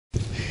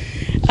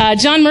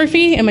John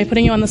Murphy, am I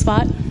putting you on the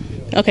spot?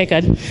 Okay,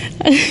 good.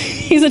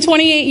 He's a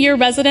 28-year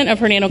resident of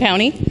Hernando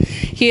County.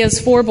 He has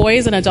 4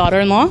 boys and a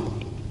daughter-in-law.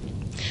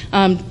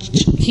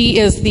 He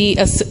is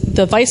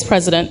the vice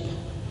president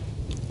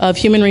of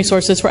Human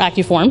Resources for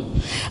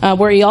Accuform,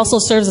 where he also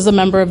serves as a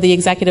member of the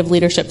executive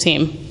leadership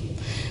team.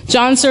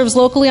 John serves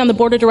locally on the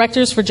board of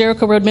directors for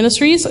Jericho Road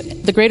Ministries,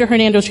 the Greater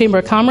Hernando Chamber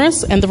of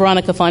Commerce, and the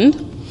Veronica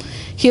Fund.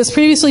 He has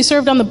previously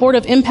served on the board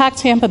of Impact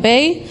Tampa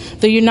Bay,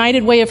 the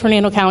United Way of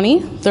Hernando County,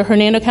 the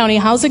Hernando County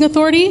Housing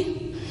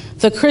Authority,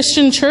 the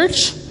Christian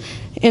Church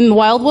in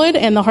Wildwood,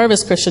 and the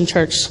Harvest Christian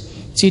Church.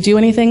 Do you do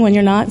anything when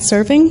you're not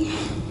serving?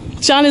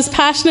 John is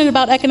passionate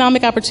about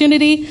economic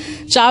opportunity,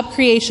 job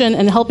creation,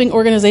 and helping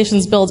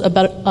organizations build a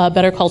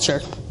better culture.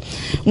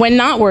 When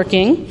not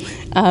working,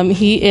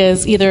 he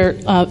is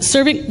either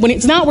serving, when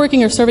he's not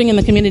working or serving in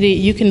the community,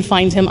 you can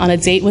find him on a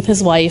date with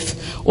his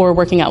wife or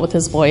working out with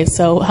his boys.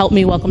 So help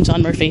me welcome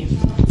John Murphy.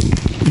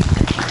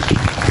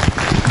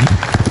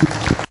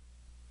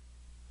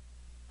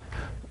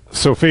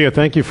 Sophia,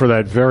 thank you for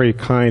that very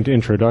kind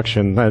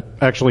introduction. That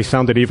actually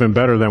sounded even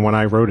better than when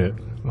I wrote it.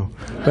 Oh,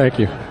 thank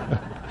you.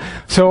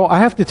 So I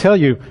have to tell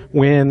you,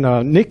 when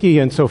Nikki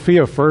and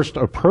Sophia first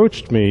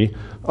approached me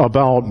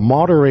about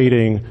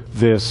moderating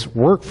this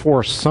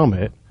workforce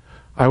summit,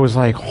 I was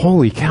like,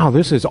 holy cow,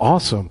 this is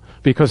awesome.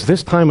 Because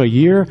this time of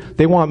year,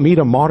 they want me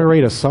to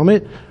moderate a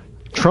summit.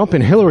 Trump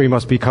and Hillary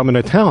must be coming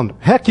to town.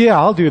 Heck yeah,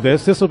 I'll do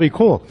this. This will be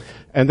cool.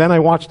 And then I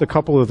watched a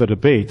couple of the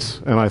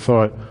debates, and I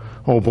thought,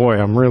 oh boy,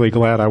 I'm really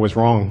glad I was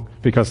wrong,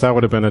 because that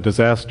would have been a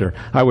disaster.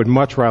 I would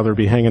much rather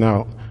be hanging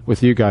out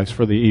with you guys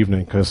for the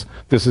evening, because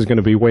this is going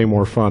to be way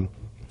more fun.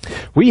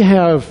 We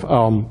have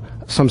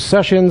some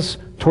sessions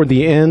toward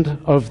the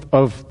end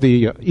of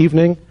the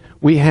evening.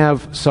 We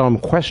have some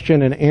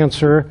question and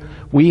answer.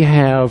 We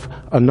have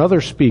another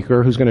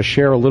speaker who's going to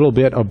share a little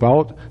bit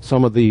about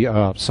some of the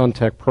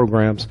SunTech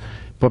programs.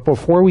 But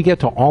before we get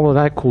to all of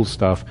that cool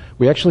stuff,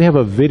 we actually have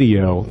a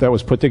video that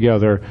was put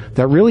together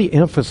that really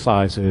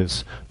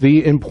emphasizes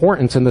the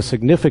importance and the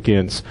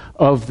significance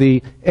of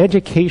the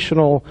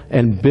educational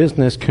and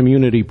business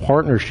community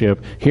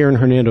partnership here in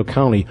Hernando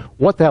County,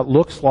 what that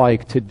looks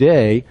like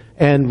today,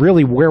 and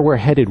really where we're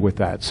headed with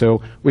that.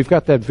 So we've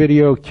got that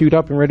video queued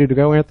up and ready to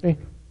go, Anthony?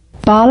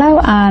 Barlow,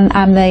 and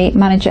I'm the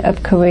Manager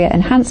of Career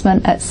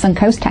Enhancement at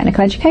Suncoast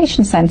Technical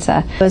Education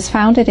Centre. It was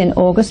founded in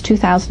August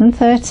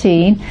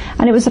 2013,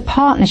 and it was a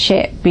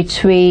partnership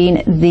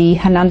between the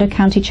Hernando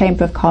County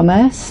Chamber of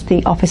Commerce,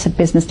 the Office of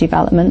Business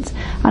Development,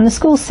 and the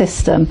school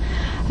system.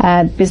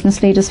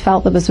 Business leaders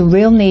felt there was a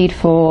real need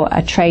for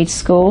a trade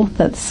school,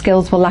 that the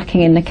skills were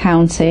lacking in the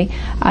county,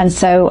 and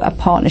so a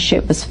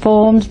partnership was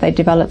formed. They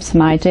developed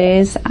some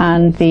ideas,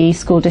 and the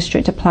school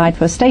district applied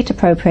for a state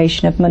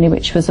appropriation of money,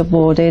 which was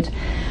awarded,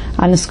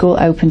 and the school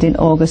opened in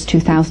August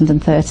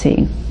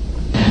 2013.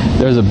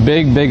 There's a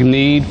big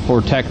need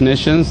for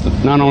technicians,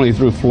 not only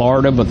through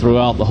Florida but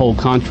throughout the whole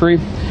country.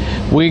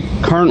 We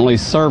currently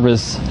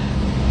service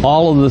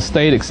all of the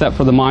state except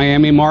for the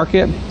Miami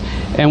market,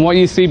 and what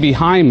you see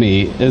behind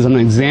me is an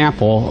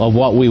example of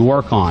what we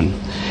work on.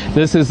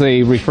 This is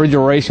a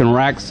refrigeration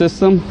rack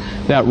system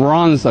that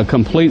runs a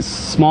complete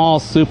small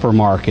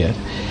supermarket.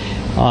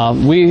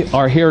 We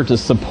are here to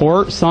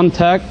support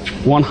SunTech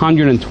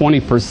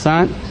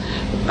 120%.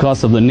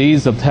 because of the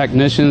needs of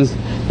technicians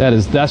that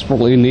is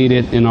desperately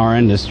needed in our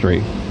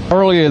industry.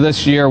 Earlier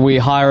this year, we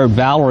hired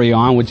Valerie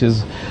on, which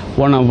is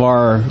one of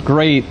our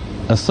great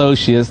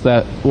associates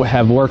that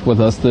have worked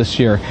with us this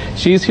year.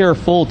 She's here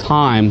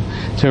full-time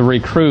to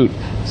recruit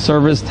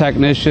service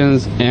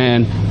technicians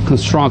and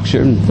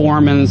construction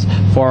foremen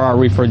for our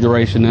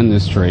refrigeration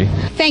industry.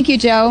 Thank you,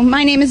 Joe.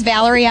 My name is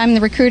Valerie. I'm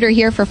the recruiter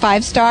here for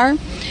 5 Star.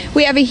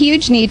 We have a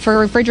huge need for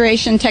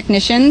refrigeration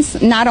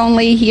technicians, not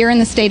only here in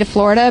the state of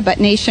Florida, but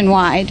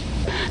nationwide.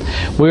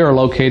 We are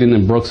located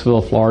in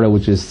Brooksville, Florida,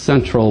 which is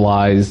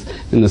centralized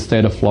in the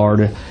state of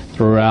Florida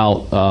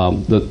throughout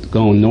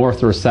going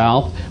north or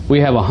south. We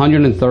have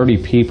 130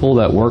 people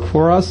that work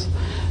for us.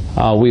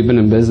 We've been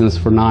in business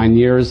for 9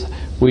 years.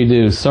 We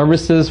do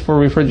services for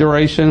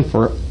refrigeration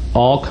for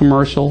all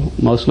commercial,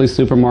 mostly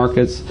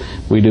supermarkets.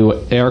 We do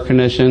air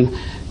conditioning.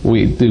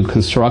 We do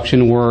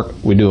construction work.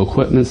 We do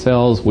equipment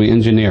sales. We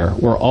engineer.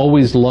 We're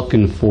always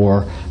looking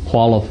for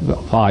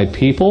qualified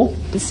people.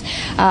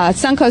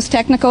 Suncoast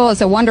Technical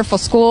is a wonderful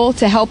school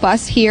to help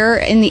us here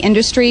in the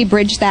industry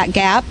bridge that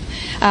gap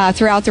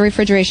throughout the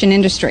refrigeration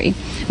industry.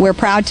 We're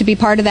proud to be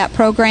part of that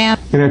program.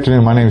 Good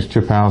afternoon. My name is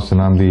Chip House,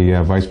 and I'm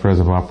the Vice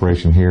President of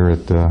Operation here at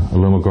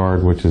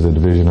Illumigard, which is a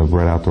division of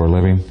Red Outdoor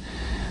Living.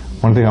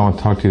 One thing I want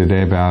to talk to you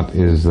today about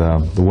is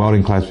the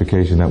welding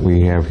classification that we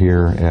have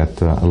here at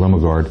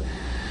Illumigard.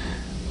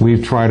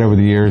 We've tried over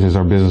the years, as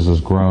our business has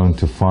grown,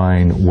 to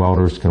find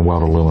welders who can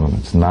weld aluminum.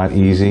 It's not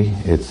easy.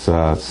 It's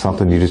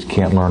something you just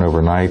can't learn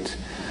overnight.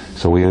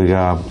 So we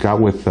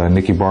got with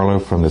Nikki Barlow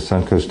from the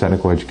Suncoast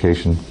Technical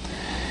Education,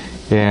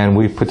 and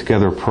we put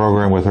together a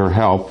program with her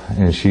help,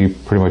 and she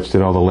pretty much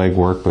did all the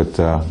legwork,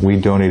 but we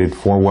donated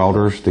 4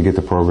 welders to get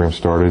the program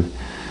started.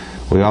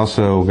 We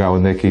also got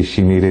with Nikki,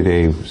 she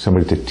needed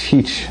somebody to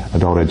teach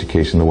adult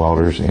education to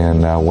welders,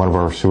 and one of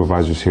our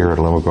supervisors here at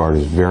Limogard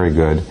is very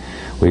good.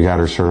 We got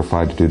her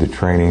certified to do the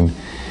training,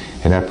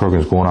 and that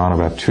program is going on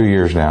about 2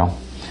 years now.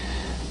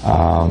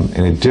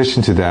 In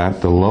addition to that,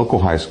 the local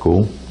high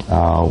school,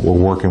 we're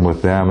working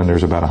with them, and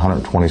there's about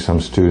 120 some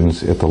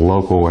students at the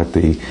local, at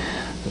the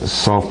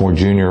sophomore,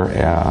 junior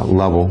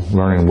level,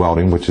 learning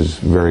welding, which is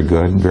very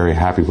good. Very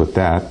happy with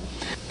that.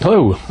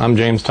 Hello, I'm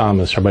James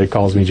Thomas. Everybody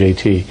calls me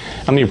JT.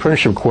 I'm the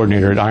apprenticeship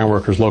coordinator at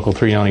Ironworkers Local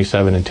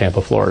 397 in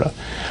Tampa, Florida.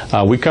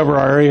 We cover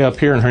our area up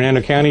here in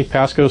Hernando County,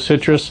 Pasco,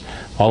 Citrus,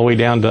 all the way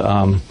down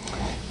to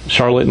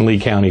Charlotte and Lee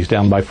counties,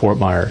 down by Fort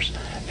Myers.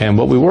 And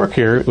what we work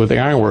here with the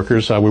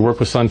Ironworkers, we work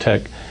with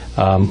Suntech,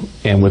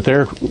 and with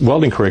their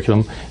welding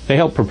curriculum, they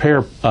help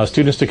prepare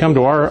students to come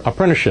to our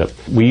apprenticeship.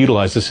 We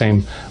utilize the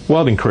same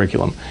welding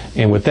curriculum.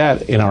 And with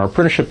that, in our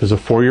apprenticeship is a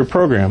 4-year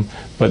program,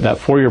 but that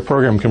 4-year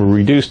program can be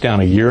reduced down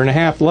 1.5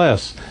 years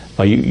less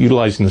by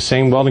utilizing the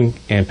same welding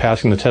and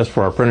passing the test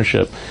for our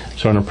apprenticeship.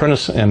 So an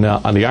apprentice and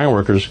the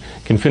Ironworkers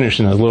can finish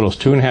in as little as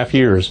 2.5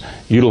 years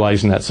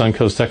utilizing that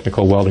Suncoast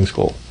Technical Welding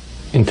School.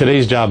 In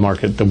today's job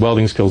market, the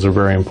welding skills are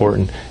very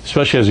important,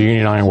 especially as a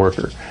union iron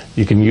worker.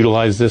 You can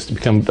utilize this to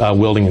become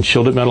welding in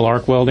shielded metal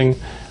arc welding,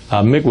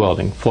 MIG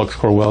welding, flux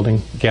core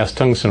welding, gas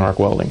tungsten arc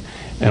welding.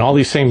 And all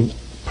these same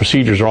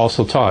procedures are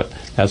also taught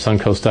at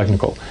Suncoast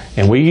Technical.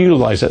 And we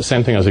utilize that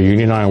same thing as a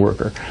union iron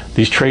worker.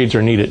 These trades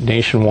are needed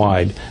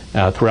nationwide.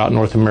 Throughout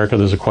North America,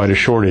 there's quite a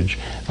shortage.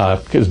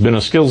 There's been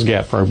a skills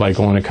gap for everybody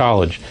going to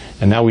college.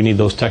 And now we need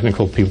those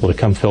technical people to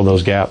come fill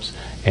those gaps.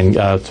 And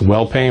it's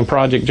well-paying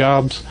project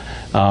jobs.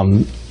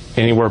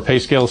 Anywhere pay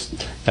scales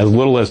as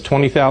little as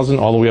 $20,000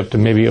 all the way up to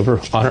maybe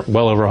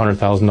well over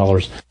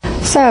 $100,000.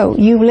 So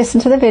you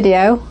listened to the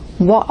video.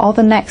 What are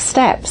the next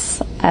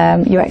steps?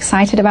 You're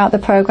excited about the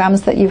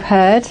programs that you've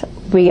heard.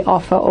 We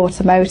offer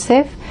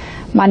automotive,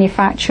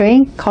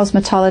 manufacturing,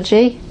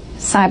 cosmetology,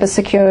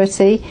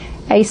 cybersecurity,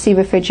 AC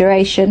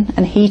refrigeration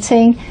and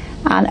heating,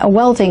 and a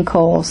welding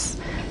course.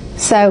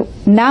 So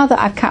now that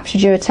I've captured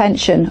your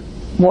attention,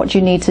 what do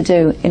you need to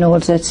do in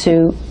order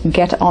to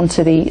get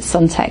onto the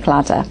Suntech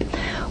ladder?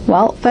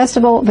 Well, first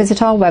of all,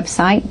 visit our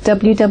website,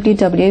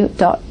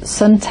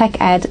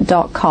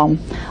 www.sunteched.com.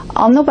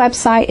 On the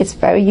website, it's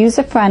very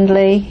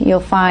user-friendly. You'll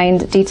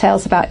find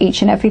details about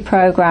each and every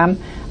program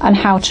and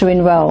how to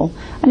enroll.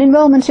 And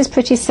enrollment is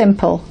pretty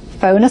simple.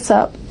 Phone us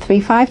up,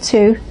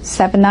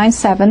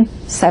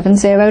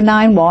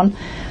 352-797-7091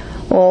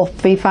 or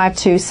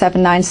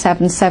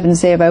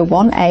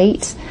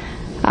 352-797-7018.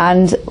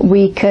 And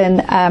we can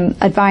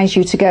advise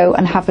you to go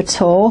and have a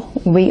tour.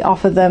 We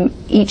offer them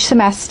each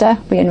semester.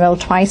 We enroll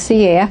twice a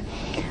year,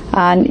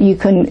 and you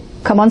can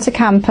come onto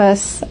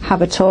campus,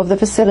 have a tour of the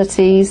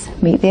facilities,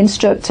 meet the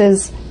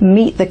instructors,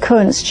 meet the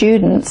current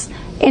students,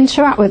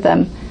 interact with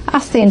them,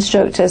 ask the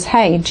instructors,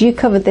 hey, do you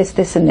cover this,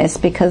 this and this,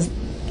 because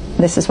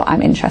this is what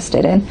I'm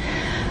interested in.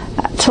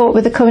 Talk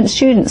with the current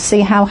students, see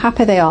how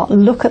happy they are,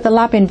 look at the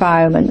lab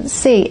environment,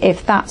 see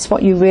if that's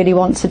what you really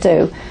want to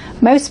do.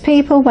 Most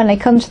people, when they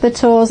come to the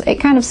tours, it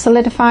kind of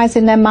solidifies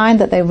in their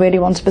mind that they really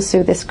want to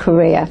pursue this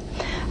career.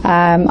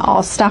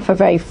 Our staff are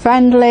very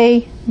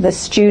friendly, the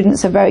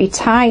students are very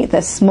tight,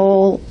 they're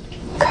small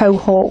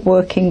cohort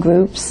working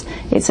groups.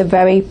 It's a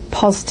very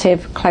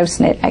positive,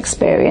 close-knit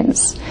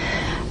experience.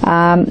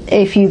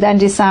 If you then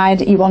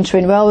decide you want to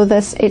enroll with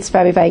us, it's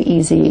very, very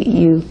easy.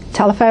 You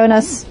telephone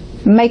us,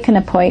 make an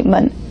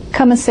appointment,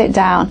 come and sit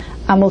down,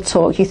 and we'll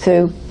talk you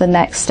through the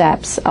next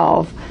steps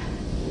of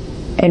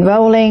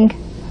enrolling,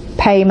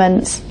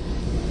 payments,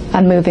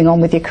 and moving on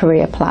with your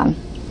career plan.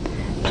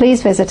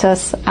 Please visit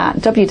us at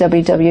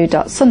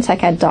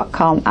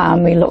www.sunteched.com,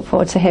 and we look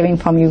forward to hearing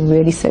from you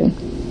really soon.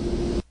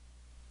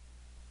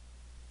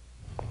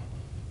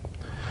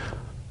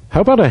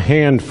 How about a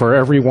hand for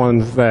everyone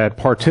that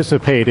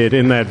participated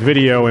in that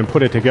video and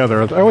put it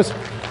together? That was,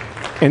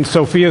 in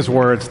Sophia's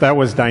words, that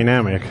was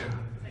dynamic.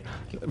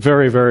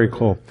 Very, very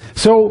cool.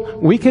 So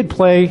we could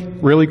play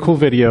really cool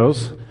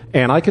videos,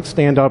 and I could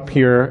stand up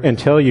here and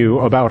tell you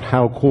about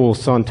how cool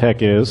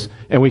Suntech is,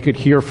 and we could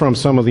hear from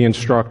some of the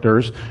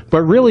instructors.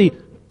 But really,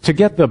 to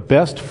get the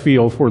best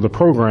feel for the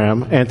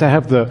program and to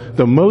have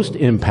the most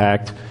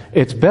impact,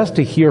 it's best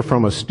to hear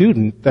from a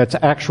student that's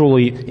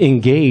actually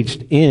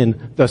engaged in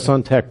the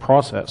Suntech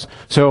process.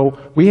 So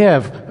we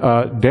have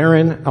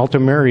Darren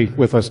Altameri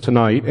with us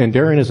tonight, and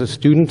Darren is a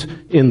student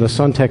in the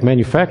Suntech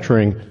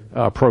manufacturing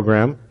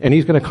program, and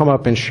he's going to come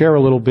up and share a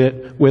little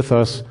bit with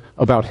us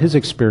about his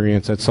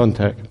experience at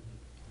Suntech.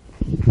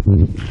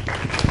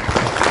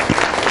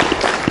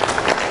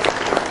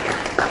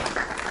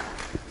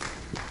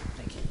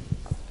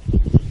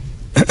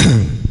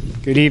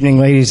 Good evening,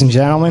 ladies and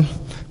gentlemen.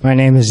 My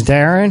name is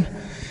Darren,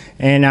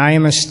 and I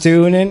am a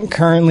student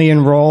currently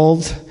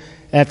enrolled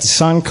at the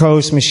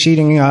Suncoast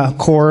machining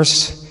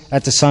course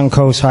at the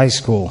Suncoast High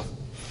School.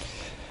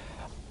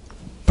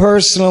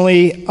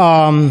 Personally,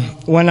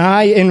 when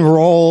I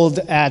enrolled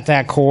at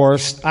that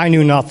course, I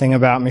knew nothing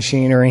about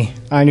machinery.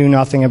 I knew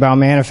nothing about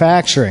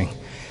manufacturing.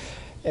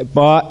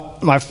 But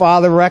my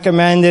father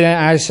recommended it,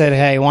 and I said,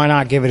 hey, why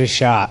not give it a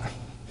shot?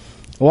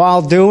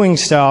 While doing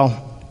so,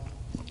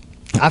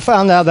 I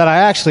found out that I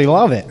actually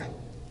love it.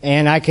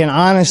 And I can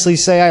honestly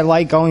say I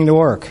like going to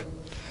work,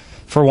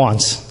 for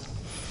once.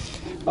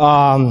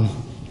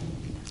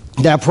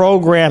 That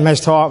program has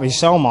taught me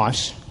so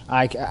much.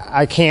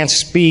 I can't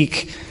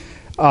speak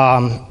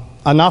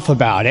enough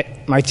about it.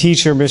 My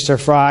teacher, Mr.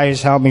 Fry,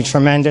 has helped me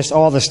tremendous,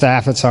 all the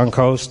staff at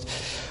Suncoast.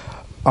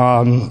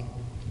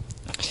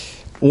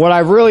 What I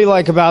really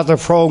like about the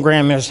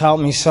program has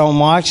helped me so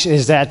much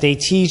is that they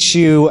teach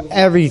you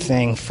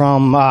everything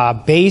from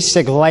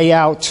basic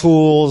layout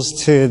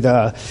tools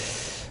to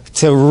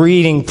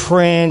reading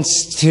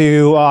prints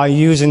to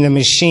using the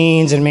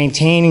machines and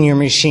maintaining your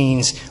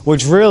machines,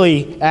 which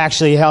really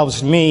actually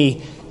helps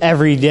me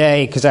every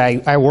day because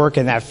I work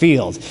in that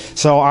field.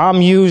 So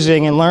I'm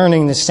using and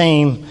learning the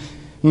same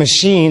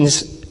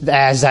machines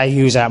as I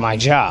use at my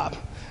job.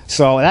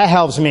 So that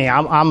helps me.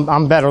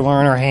 I'm better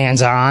learner,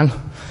 hands-on.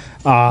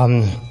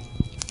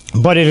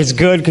 But it is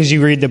good because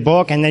you read the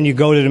book and then you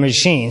go to the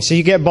machine. So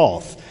you get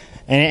both.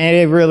 And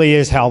it really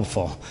is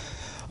helpful.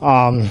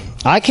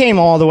 I came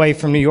all the way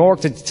from New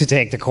York to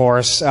take the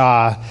course,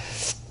 not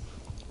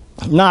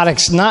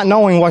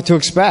knowing what to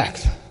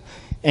expect.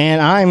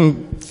 And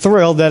I'm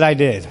thrilled that I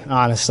did,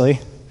 honestly.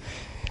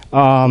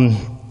 The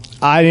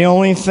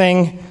only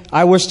thing,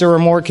 I wish there were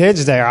more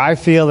kids there. I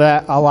feel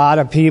that a lot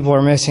of people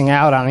are missing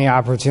out on the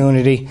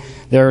opportunity.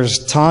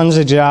 There's tons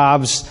of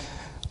jobs,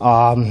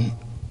 and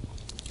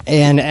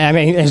I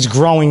mean, it's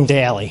growing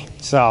daily.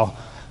 So,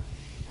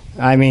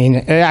 I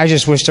mean, I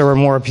just wish there were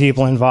more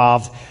people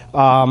involved.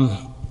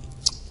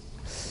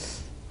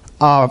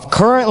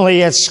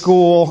 Currently at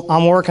school,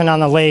 I'm working on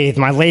the lathe,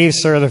 my lathe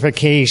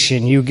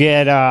certification. You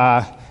get,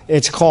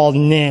 it's called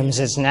NIMS,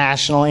 it's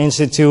National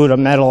Institute of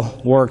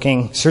Metal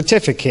Working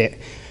Certificate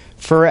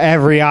for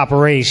every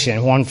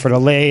operation, one for the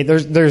lathe.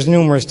 There's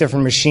numerous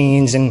different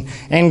machines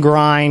and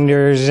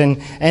grinders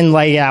and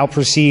layout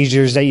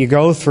procedures that you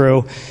go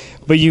through,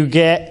 but you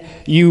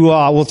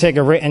will take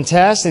a written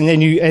test and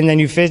then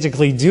you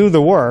physically do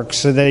the work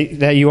so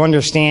that you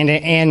understand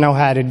it and know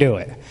how to do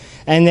it.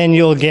 And then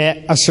you'll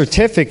get a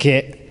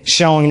certificate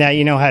showing that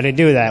you know how to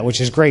do that,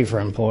 which is great for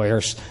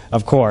employers,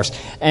 of course.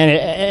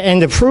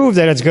 And to prove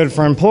that it's good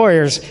for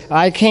employers,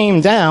 I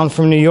came down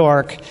from New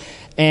York,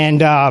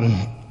 and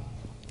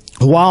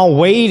while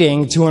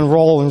waiting to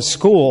enroll in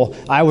school,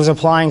 I was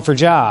applying for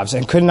jobs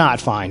and could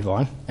not find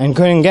one and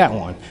couldn't get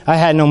one. I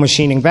had no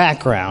machining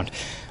background.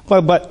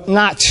 But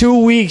not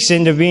 2 weeks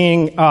into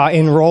being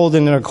enrolled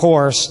in the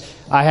course,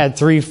 I had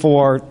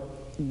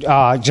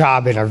 3-4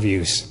 job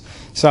interviews.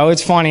 So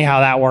it's funny how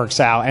that works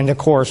out, and the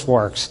course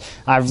works.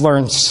 I've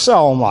learned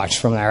so much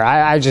from there.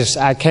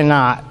 I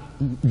cannot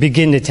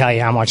begin to tell you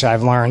how much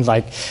I've learned.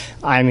 Like,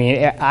 I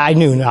mean, I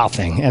knew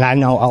nothing, and I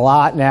know a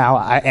lot now.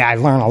 I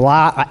learn a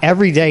lot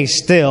every day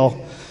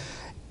still,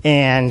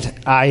 and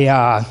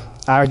I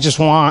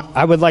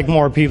would like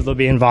more people to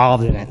be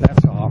involved in it.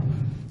 That's all.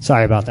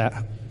 Sorry about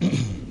that.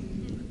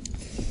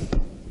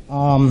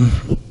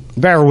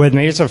 Bear with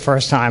me. It's the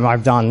first time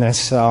I've done this,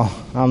 so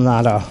I'm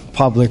not a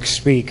public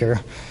speaker.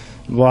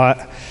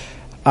 But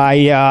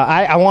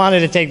I wanted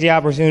to take the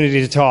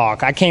opportunity to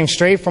talk. I came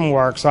straight from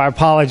work, so I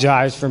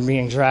apologize for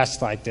being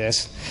dressed like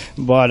this.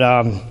 But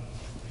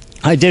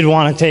I did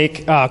want to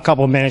take a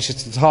couple of minutes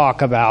just to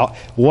talk about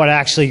what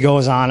actually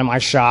goes on in my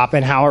shop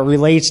and how it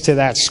relates to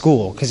that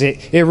school, because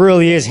it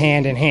really is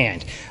hand in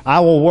hand. I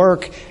will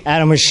work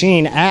at a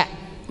machine at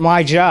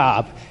my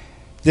job,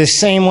 the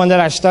same one that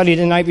I studied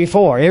the night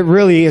before. It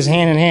really is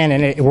hand in hand,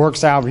 and it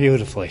works out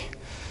beautifully.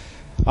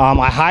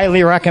 I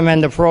highly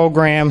recommend the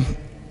program,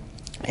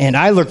 and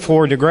I look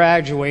forward to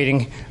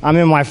graduating. I'm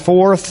in my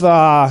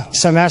 4th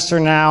semester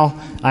now.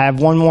 I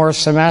have one more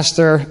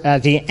semester.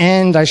 At the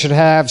end, I should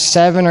have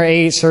 7 or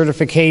 8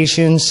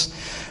 certifications.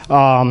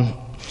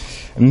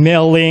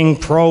 Milling,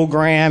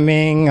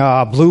 programming,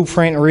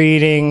 blueprint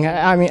reading.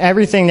 I mean,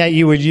 everything that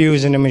you would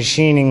use in the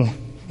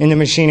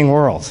machining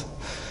world.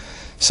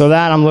 So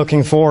that I'm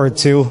looking forward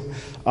to.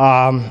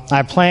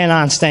 I plan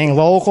on staying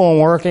local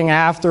and working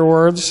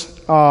afterwards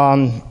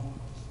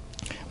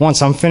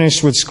once I'm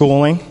finished with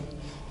schooling.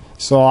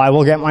 So I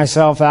will get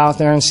myself out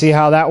there and see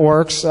how that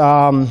works.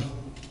 But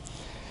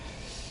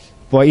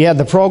yeah,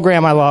 the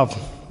program I love.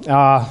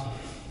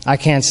 I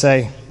can't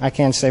say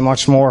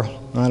much more.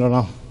 I don't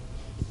know.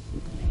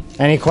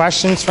 Any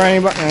questions for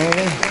anybody?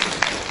 Anything?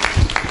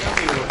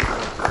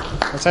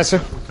 What's that,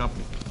 sir?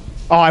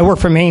 Oh, I work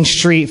for Main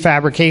Street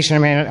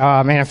Fabrication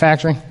and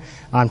Manufacturing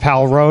on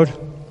Powell Road.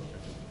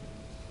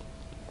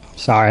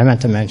 Sorry, I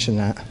meant to mention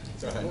that.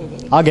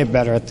 I'll get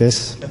better at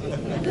this.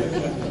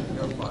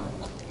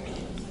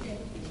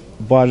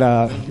 But,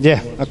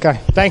 yeah, okay.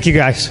 Thank you,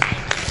 guys.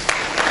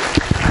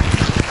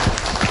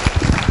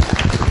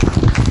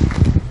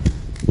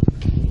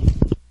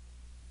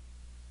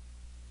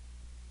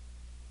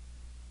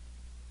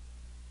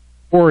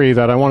 Story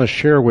that I want to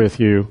share with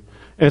you.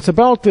 It's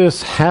about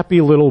this happy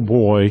little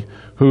boy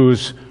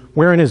who's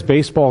wearing his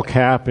baseball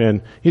cap,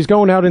 and he's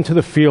going out into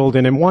the field,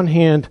 and in one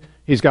hand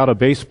he's got a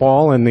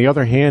baseball, and in the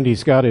other hand,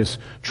 he's got his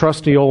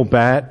trusty old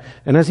bat.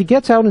 And as he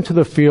gets out into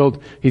the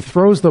field, he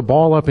throws the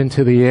ball up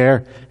into the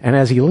air, and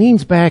as he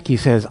leans back, he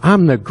says,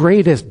 "I'm the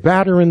greatest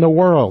batter in the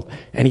world."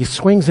 And he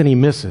swings and he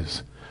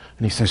misses.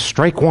 And he says,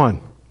 "Strike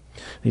one."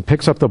 He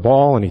picks up the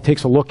ball and he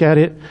takes a look at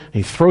it. And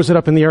he throws it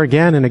up in the air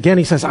again, and again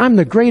he says, "I'm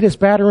the greatest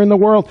batter in the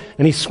world."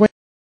 And he swings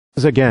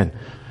again.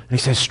 And he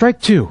says,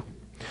 "Strike two."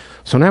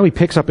 So now he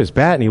picks up his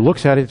bat and he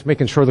looks at it,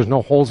 making sure there's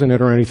no holes in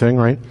it or anything,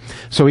 right?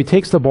 So he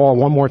takes the ball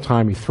one more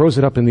time, he throws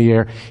it up in the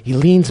air, he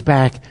leans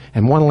back,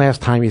 and one last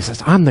time he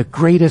says, "I'm the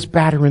greatest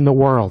batter in the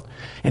world."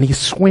 And he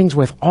swings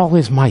with all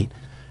his might,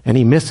 and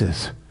he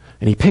misses.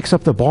 And he picks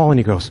up the ball and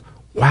he goes,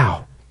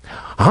 "Wow,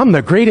 I'm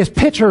the greatest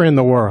pitcher in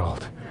the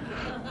world."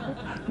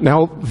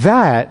 Now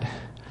that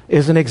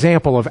is an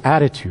example of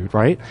attitude,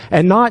 right?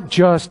 And not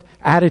just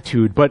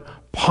attitude, but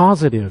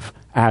positive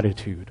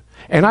attitude.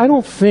 And I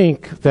don't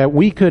think that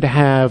we could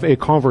have a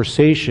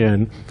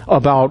conversation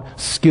about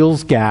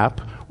skills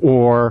gap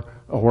or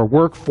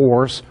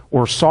workforce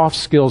or soft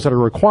skills that are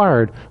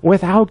required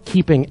without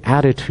keeping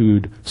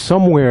attitude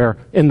somewhere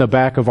in the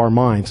back of our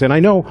minds. And I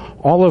know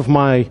all of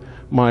my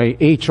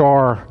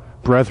HR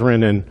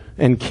brethren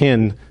and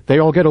kin, they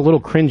all get a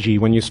little cringy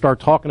when you start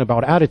talking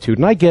about attitude.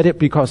 And I get it,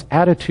 because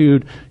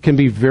attitude can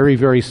be very,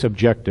 very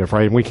subjective,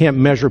 right? And we can't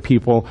measure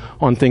people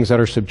on things that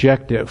are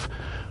subjective.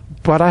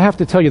 But I have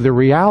to tell you, the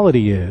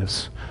reality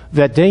is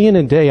that day in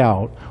and day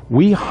out,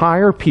 we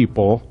hire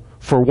people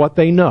for what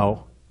they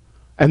know,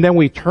 and then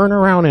we turn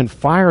around and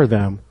fire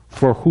them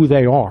for who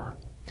they are.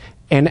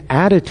 And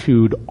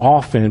attitude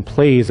often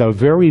plays a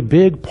very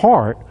big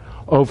part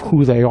of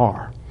who they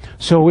are.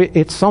 So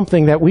it's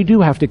something that we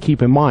do have to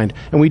keep in mind,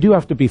 and we do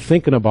have to be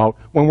thinking about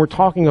when we're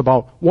talking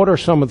about what are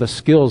some of the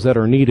skills that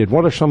are needed,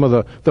 what are some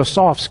of the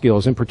soft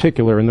skills in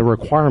particular and the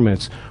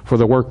requirements for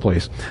the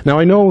workplace. Now,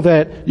 I know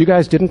that you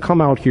guys didn't come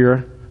out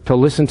here to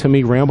listen to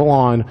me ramble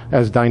on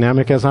as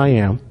dynamic as I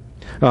am.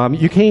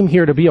 You came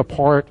here to be a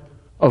part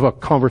of a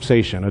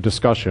conversation, a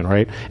discussion,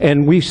 right?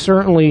 And we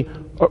certainly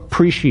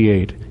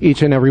appreciate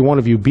each and every one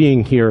of you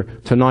being here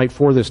tonight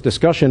for this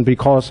discussion,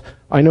 because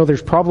I know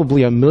there's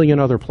probably a million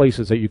other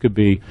places that you could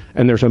be,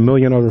 and there's a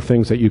million other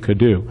things that you could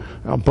do.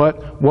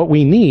 But what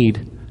we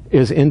need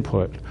is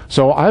input.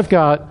 So I've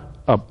got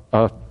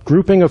a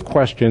grouping of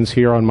questions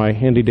here on my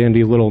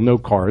handy-dandy little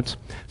note cards.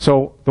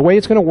 So the way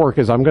it's going to work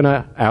is I'm going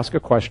to ask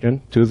a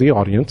question to the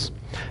audience,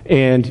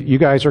 and you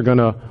guys are going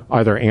to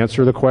either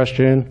answer the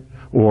question,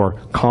 or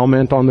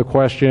comment on the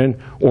question,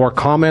 or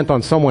comment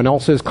on someone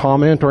else's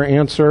comment or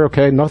answer.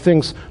 Okay,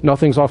 nothing's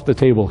off the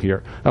table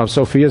here.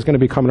 Sophia's going to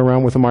be coming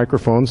around with a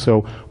microphone,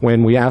 so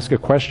when we ask a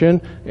question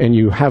and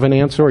you have an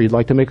answer or you'd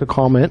like to make a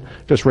comment,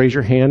 just raise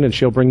your hand and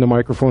she'll bring the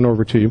microphone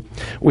over to you.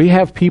 We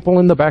have people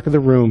in the back of the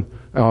room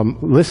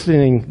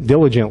listening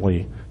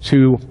diligently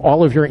to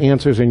all of your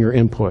answers and your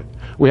input.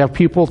 We have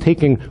people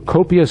taking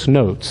copious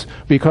notes,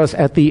 because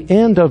at the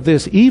end of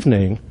this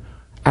evening,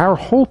 our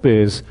hope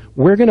is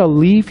we're going to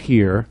leave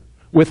here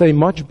with a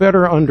much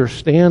better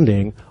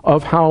understanding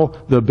of how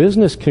the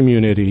business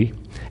community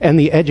and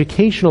the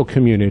educational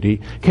community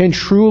can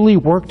truly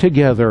work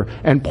together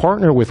and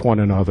partner with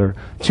one another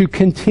to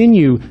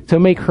continue to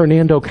make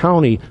Hernando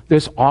County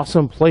this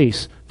awesome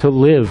place to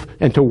live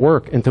and to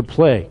work and to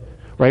play,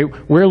 right?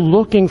 We're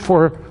looking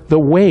for the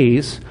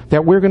ways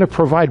that we're going to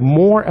provide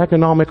more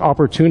economic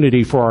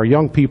opportunity for our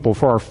young people,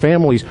 for our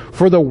families,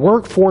 for the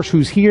workforce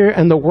who's here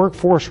and the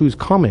workforce who's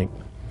coming.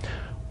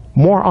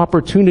 More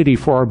opportunity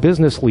for our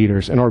business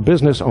leaders and our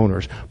business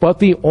owners. But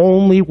the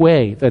only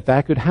way that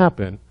that could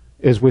happen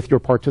is with your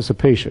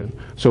participation.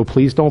 So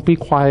please don't be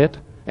quiet,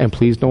 and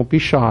please don't be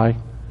shy.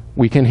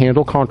 We can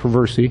handle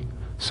controversy.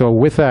 So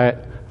with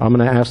that, I'm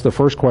going to ask the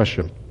first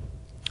question.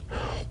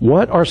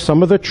 What are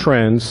some of the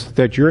trends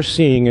that you're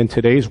seeing in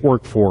today's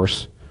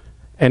workforce,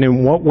 and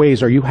in what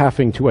ways are you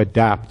having to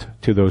adapt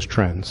to those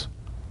trends?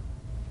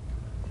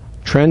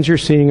 Trends you're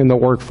seeing in the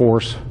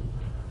workforce,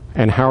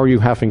 and how are you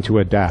having to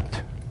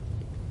adapt?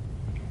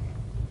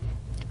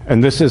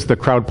 And this is the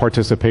crowd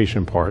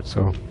participation part,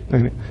 so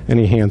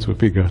any hands would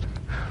be good.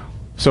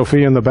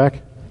 Sophia in the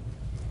back?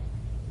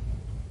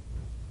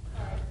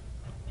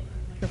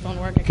 Microphone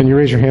working. Can you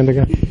raise your hand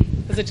again?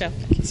 Is it Jeff?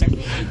 Thank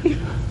you, sir.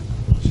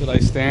 Should I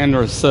stand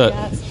or sit?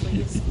 Yes,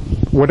 please.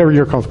 Whatever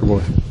you're comfortable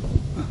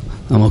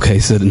with. I'm okay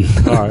sitting.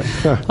 All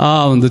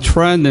right. The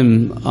trend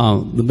in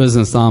the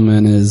business I'm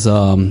in is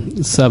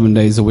 7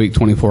 days a week,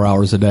 24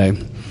 hours a day.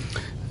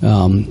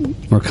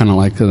 We're kind of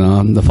like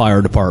the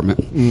fire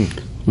department.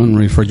 When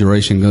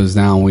refrigeration goes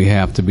down, we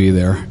have to be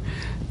there.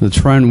 The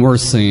trend we're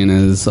seeing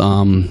is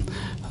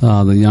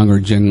the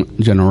younger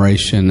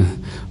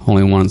generation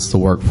only wants to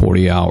work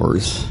 40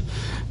 hours.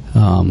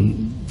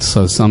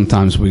 So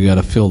sometimes we got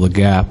to fill the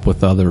gap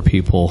with other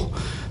people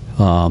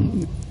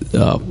to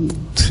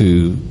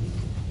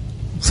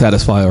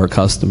satisfy our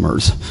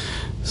customers.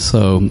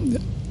 So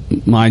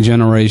my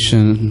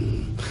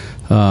generation,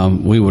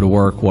 we would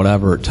work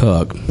whatever it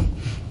took,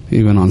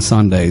 even on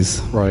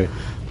Sundays. Right.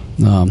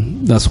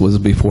 That was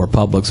before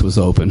Publix was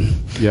open.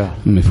 Yeah.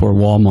 And before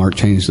Walmart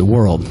changed the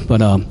world. But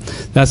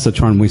that's the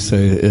trend we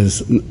say is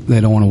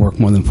they don't want to work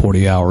more than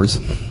 40 hours.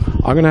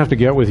 I'm going to have to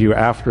get with you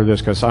after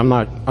this because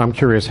I'm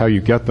curious how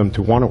you get them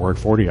to want to work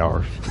 40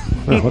 hours.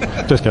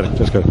 Just kidding.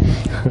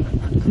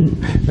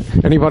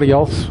 Anybody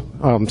else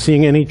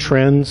seeing any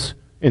trends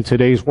in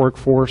today's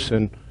workforce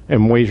and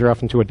ways you're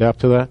having to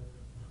adapt to that?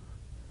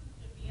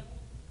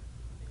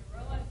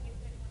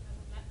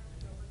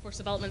 Workforce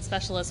development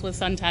specialist with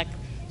Suntech.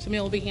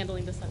 Jamil will be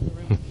handling this side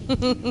of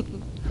the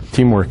room.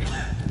 Teamwork.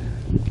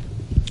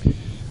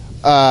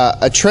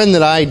 A trend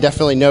that I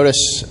definitely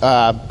notice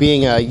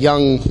being a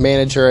young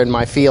manager in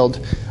my field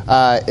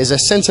is a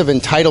sense of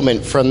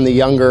entitlement from the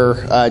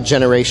younger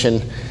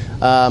generation.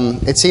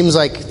 It seems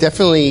like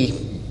definitely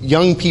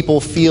young people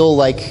feel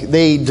like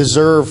they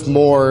deserve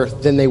more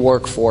than they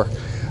work for.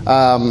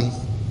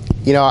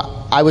 You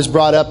know, I was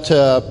brought up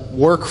to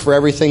work for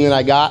everything that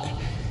I got,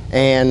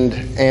 and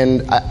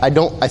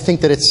I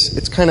think that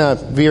it's kind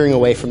of veering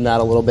away from that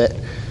a little bit.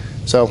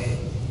 So,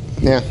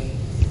 yeah.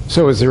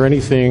 So is there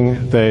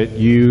anything that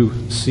you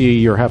see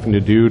you're having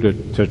to do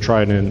to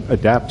try and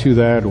adapt to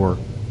that or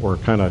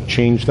kind of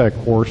change that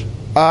course?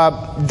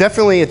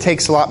 Definitely it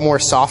takes a lot more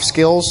soft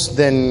skills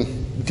than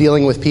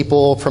dealing with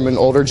people from an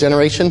older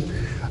generation.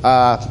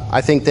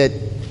 I think that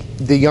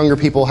the younger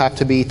people have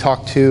to be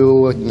talked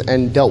to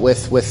and dealt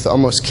with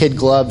almost kid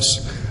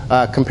gloves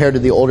compared to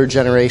the older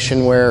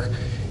generation where,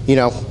 you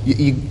know,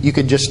 you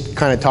could just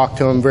kind of talk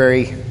to them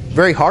very,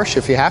 very harsh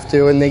if you have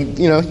to, and they,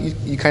 you know,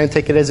 you kind of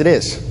take it as it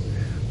is.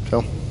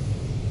 So,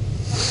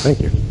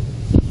 thank you.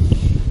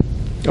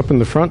 Up in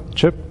the front,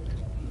 Chip.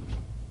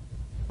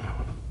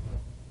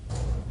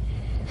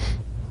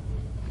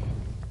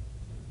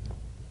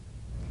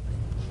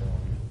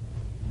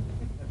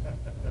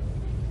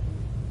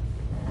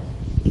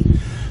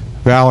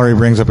 Valerie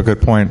brings up a good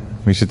point.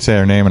 We should say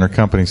her name and her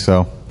company.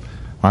 So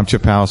I'm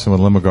Chip Allison with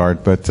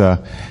Limagard. But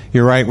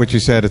you're right, what you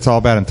said. It's all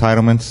about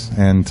entitlements.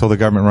 And until the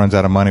government runs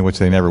out of money, which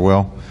they never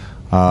will,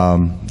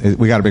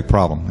 we got a big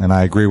problem. And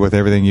I agree with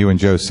everything you and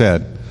Joe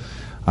said.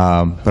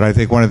 But I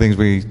think one of the things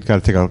we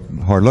got to take a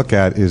hard look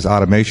at is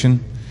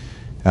automation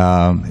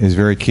is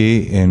very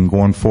key in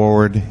going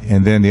forward.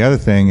 And then the other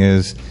thing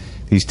is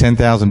these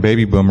 10,000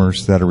 baby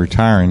boomers that are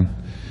retiring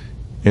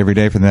every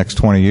day for the next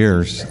 20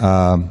 years.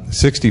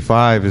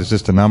 65 is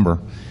just a number.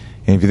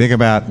 And if you think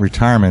about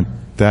retirement,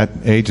 that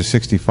age of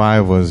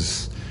 65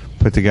 was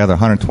put together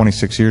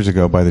 126 years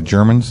ago by the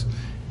Germans.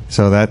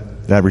 So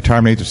that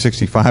retirement age of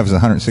 65 is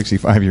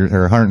 165 years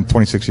or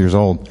 126 years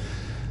old.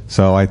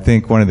 So I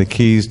think one of the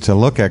keys to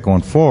look at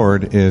going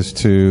forward is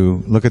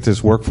to look at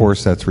this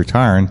workforce that's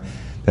retiring,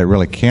 that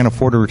really can't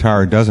afford to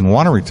retire, doesn't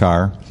want to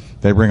retire.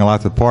 They bring a lot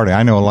to the party.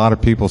 I know a lot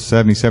of people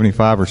 70,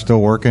 75 are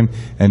still working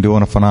and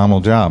doing a phenomenal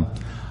job.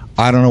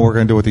 I don't know what we're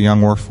going to do with the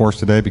young workforce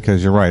today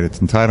because you're right, it's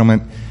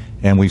entitlement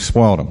and we've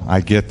spoiled them. I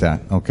get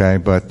that, okay?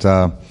 But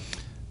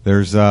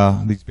there's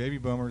these baby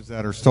boomers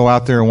that are still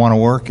out there and want to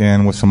work,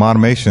 and with some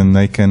automation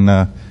they can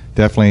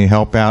definitely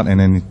help out,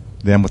 and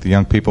then with the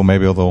young people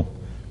maybe they'll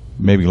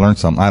learn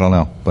something. I don't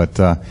know. But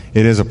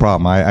it is a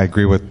problem. I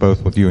agree with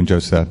both what you and Joe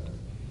said.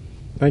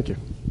 Thank you.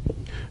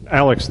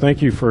 Alex,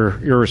 thank you for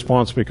your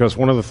response, because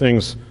one of the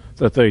things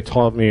that they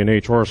taught me in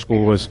HR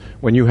school was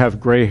when you have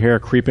gray hair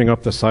creeping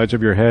up the sides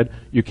of your head,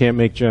 you can't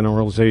make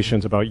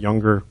generalizations about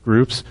younger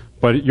groups,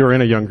 but you're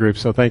in a young group,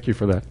 so thank you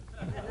for that.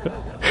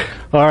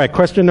 All right,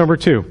 question number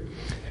 2.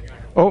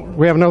 Oh,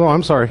 we have another one.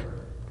 I'm sorry.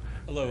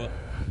 Hello.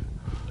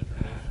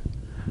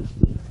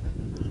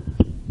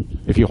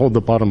 If you hold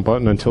the bottom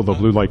button until the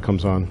blue light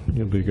comes on,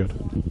 you'll be good.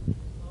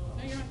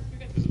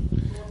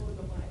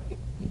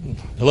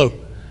 Hello.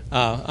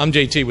 I'm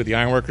JT with the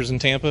Ironworkers in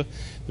Tampa.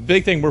 The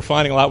big thing we're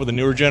finding a lot with the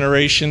newer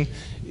generation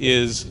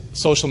is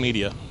social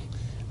media.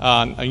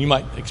 You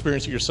might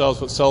experience it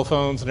yourselves with cell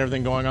phones and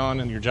everything going on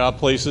in your job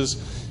places,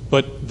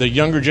 but the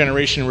younger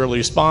generation really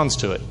responds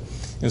to it.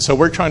 And so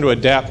we're trying to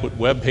adapt with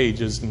web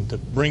pages and to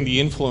bring the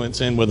influence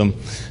in with them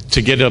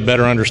to get a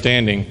better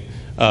understanding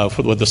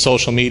with the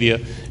social media.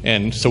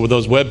 And so with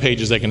those web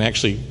pages, they can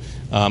actually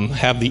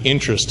have the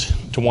interest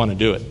to want to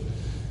do it.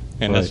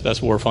 And right.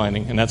 that's what we're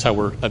finding, and that's how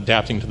we're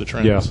adapting to the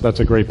trends. Yeah, that's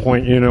a great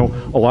point. You know,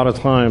 a lot of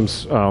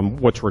times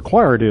what's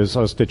required is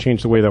us to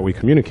change the way that we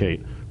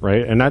communicate,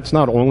 right? And that's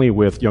not only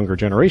with younger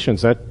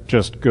generations, that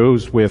just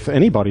goes with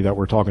anybody that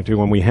we're talking to.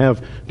 When we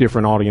have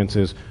different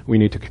audiences, we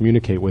need to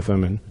communicate with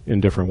them in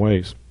different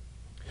ways.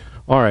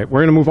 All right, we're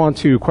going to move on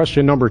to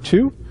question number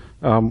 2.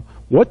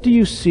 What do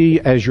you see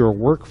as your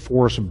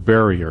workforce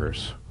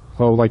barriers?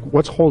 So, like,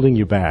 what's holding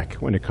you back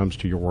when it comes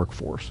to your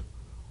workforce?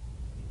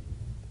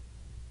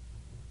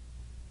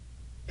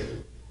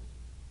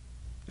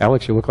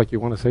 Alex, you look like you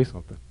want to say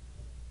something.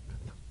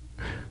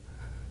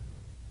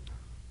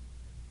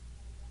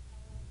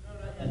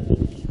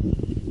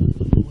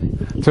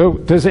 So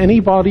does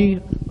anybody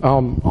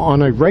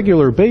on a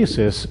regular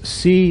basis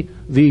see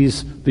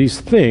these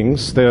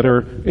things that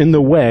are in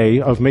the way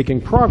of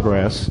making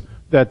progress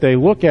that they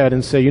look at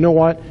and say, you know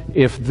what,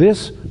 if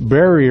this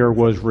barrier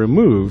was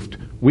removed,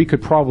 we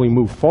could probably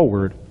move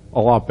forward a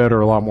lot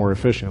better, a lot more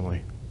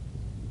efficiently.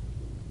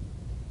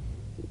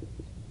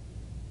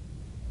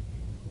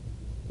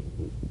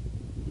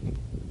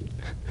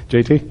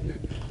 JT?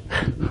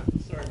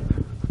 Sorry.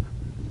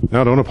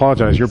 No, don't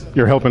apologize.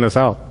 You're helping us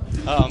out.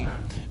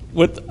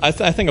 I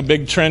think a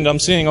big trend I'm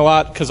seeing a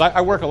lot, because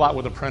I work a lot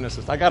with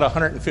apprentices. I got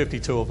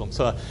 152 of them,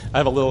 so I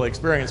have a little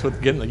experience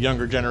with getting the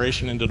younger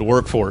generation into the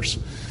workforce.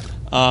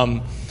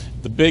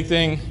 The big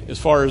thing, as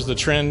far as the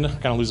trend, I'm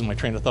kind of losing my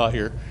train of thought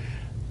here.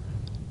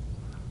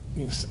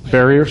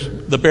 Barriers?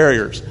 The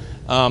barriers.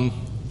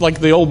 Like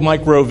the old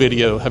Mike Rowe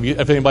video. Have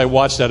anybody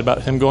watched that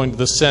about him going to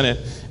the Senate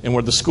and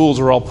where the schools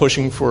are all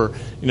pushing for,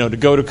 to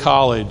go to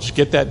college,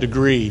 get that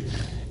degree.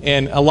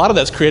 And a lot of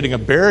that's creating a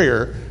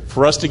barrier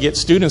for us to get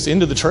students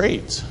into the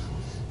trades.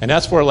 And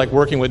that's where, like,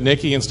 working with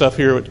Nikki and stuff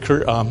here at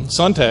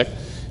Suntech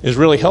is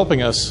really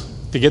helping us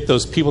to get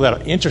those people that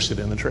are interested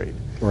in the trade.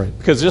 Right.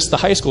 Because just the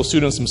high school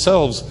students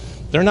themselves,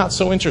 they're not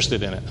so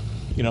interested in it.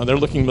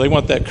 They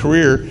want that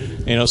career,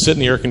 sit in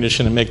the air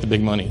condition and make the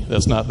big money.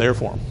 That's not there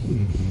for them.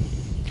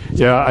 Mm-hmm.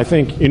 Yeah, I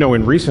think,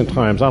 in recent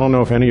times, I don't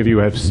know if any of you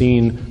have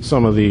seen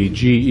some of the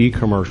GE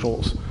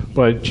commercials,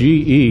 but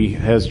GE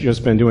has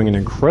just been doing an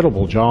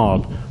incredible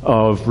job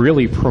of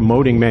really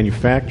promoting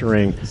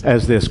manufacturing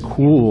as this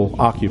cool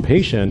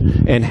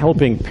occupation and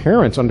helping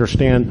parents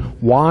understand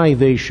why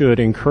they should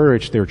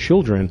encourage their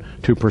children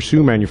to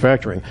pursue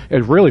manufacturing.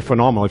 It's really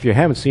phenomenal. If you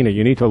haven't seen it,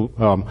 you need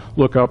to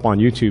look up on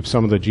YouTube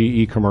some of the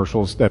GE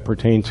commercials that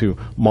pertain to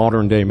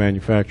modern day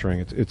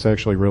manufacturing. It's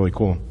actually really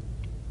cool.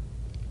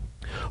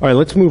 All right,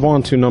 let's move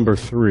on to number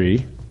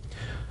 3.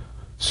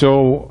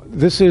 So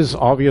this is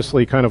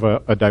obviously kind of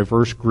a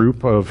diverse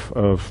group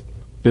of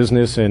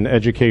business and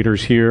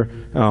educators here.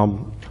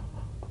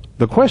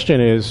 The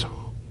question is,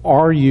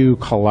 are you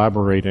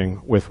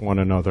collaborating with one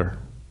another?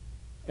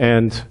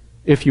 And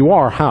if you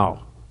are,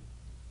 how?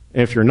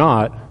 If you're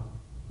not,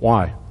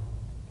 why?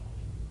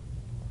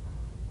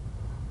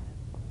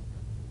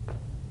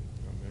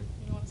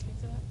 You want to speak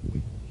to that?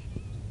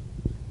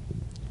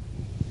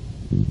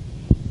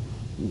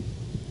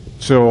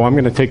 So I'm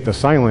going to take the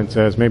silence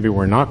as maybe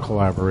we're not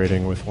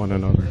collaborating with one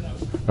another.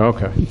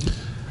 Okay.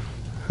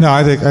 No,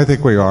 I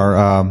think we are.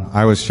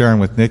 I was sharing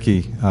with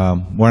Nikki,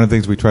 one of the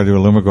things we try to do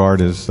at Lumigard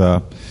is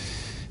the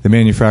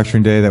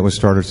manufacturing day that was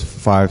started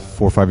 4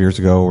 or 5 years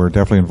ago. We're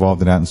definitely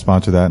involved in that and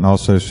sponsor that, and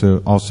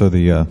also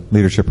the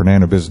Leadership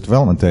Hernando Business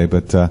Development Day.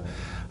 But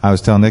I was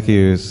telling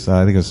Nikki, I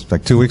think it was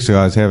like 2 weeks ago,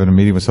 I was having a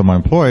meeting with some of my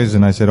employees,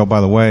 and I said, oh, by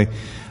the way,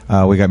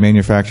 we got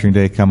manufacturing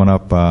day coming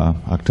up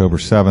October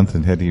 7th,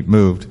 and had to get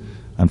moved,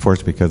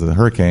 unfortunately because of the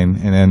hurricane.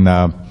 And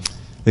then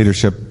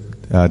Leadership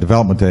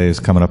Development Day is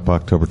coming up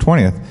October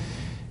 20th.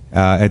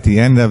 At the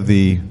end of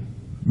the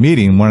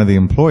meeting, one of the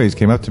employees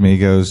came up to me. He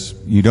goes,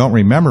 you don't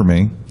remember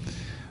me,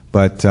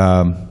 but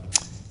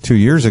 2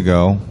 years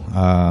ago,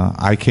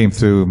 I came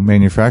through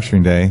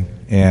Manufacturing Day,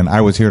 and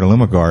I was here at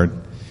Lumigard,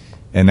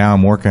 and now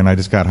I'm working. I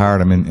just got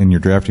hired. I'm in your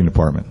drafting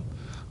department.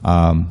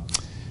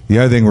 The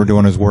other thing we're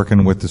doing is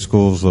working with the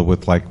schools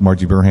with like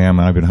Margie Burham,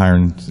 and I've been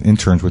hiring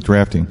interns with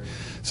drafting.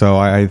 So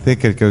I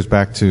think it goes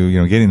back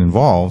to getting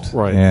involved.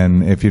 Right.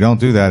 And if you don't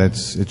do that,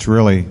 it's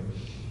really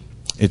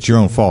your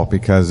own fault,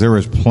 because there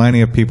is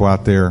plenty of people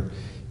out there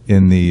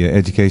in the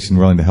education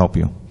willing to help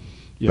you.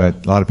 Yeah.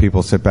 But a lot of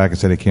people sit back and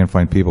say they can't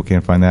find people,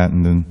 can't find that,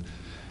 and then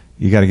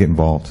you got to get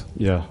involved.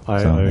 Yeah,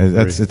 I agree. agree.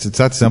 It's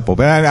that simple.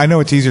 But I know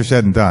it's easier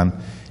said than done,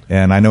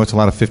 and I know it's a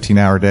lot of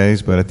 15-hour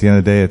days. But at the end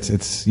of the day,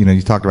 it's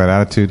you talked about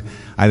attitude.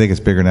 I think it's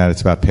bigger than that.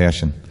 It's about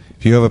passion.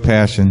 If you have a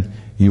passion,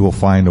 you will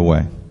find a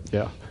way.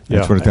 Yeah.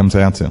 That's what it comes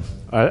down to.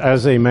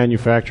 As a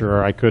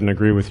manufacturer, I couldn't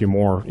agree with you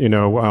more.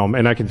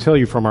 And I can tell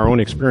you from our own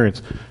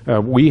experience,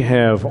 we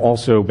have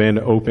also been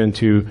open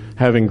to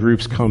having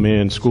groups come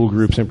in, school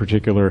groups in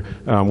particular.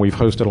 We've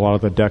hosted a lot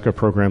of the DECA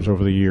programs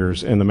over the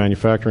years and the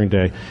Manufacturing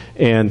Day.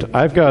 And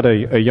I've got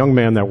a young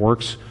man that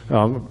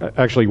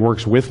actually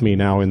works with me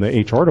now in the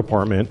HR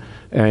department,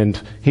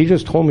 and he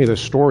just told me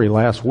this story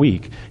last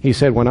week. He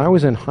said, when I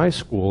was in high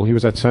school, he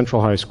was at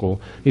Central High School,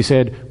 he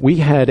said, we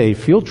had a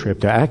field trip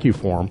to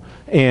AccuForm,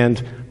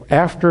 and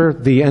after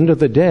the end of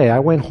the day, I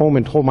went home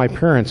and told my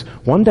parents,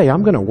 one day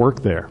I'm going to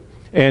work there.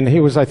 And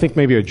he was, I think,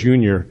 maybe a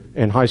junior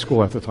in high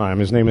school at the time.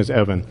 His name is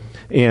Evan.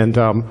 And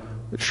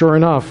sure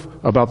enough,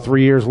 about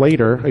 3 years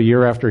later, a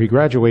year after he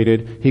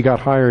graduated, he got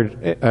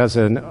hired as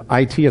an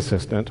IT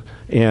assistant.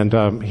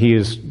 And he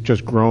has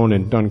just grown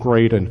and done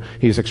great, and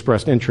he's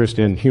expressed interest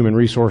in human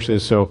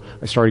resources. So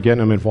I started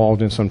getting him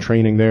involved in some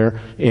training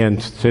there. And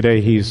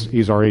today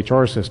he's our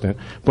HR assistant.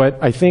 But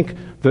I think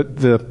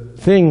the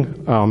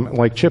thing,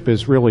 like Chip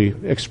is really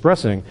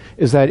expressing,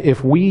 is that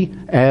if we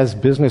as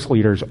business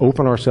leaders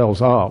open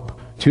ourselves up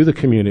to the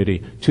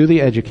community, to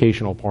the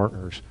educational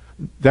partners,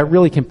 that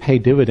really can pay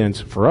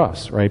dividends for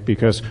us, right?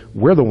 Because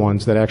we're the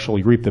ones that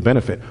actually reap the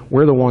benefit.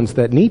 We're the ones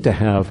that need to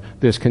have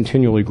this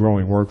continually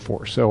growing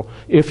workforce. So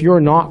if you're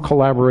not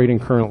collaborating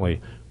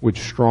currently, would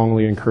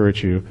strongly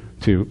encourage you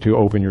to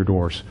open your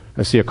doors.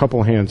 I see a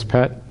couple hands.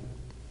 Pat?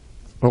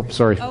 Oh,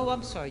 sorry. Oh,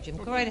 I'm sorry, Jim.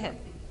 Go right ahead.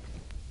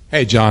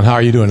 Hey, John, how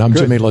are you doing? I'm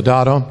Jimmy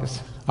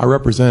Lodato. I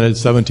represented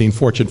 17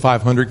 Fortune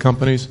 500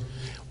 companies.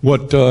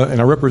 And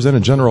I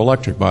represented General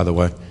Electric, by the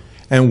way.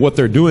 And what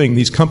they're doing,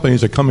 these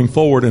companies are coming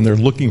forward and they're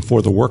looking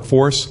for the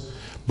workforce,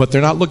 but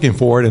they're not looking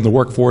for it in the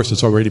workforce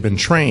that's already been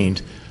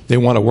trained. They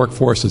want a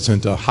workforce that's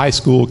into high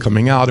school,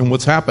 coming out, and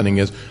what's happening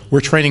is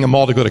we're training them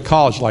all to go to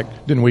college.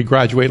 Like, didn't we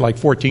graduate like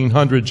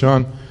 1,400,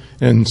 John?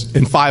 And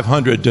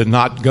 500 did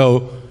not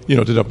go,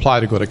 did apply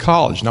to go to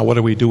college. Now, what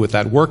do we do with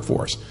that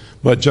workforce?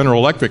 But General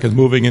Electric is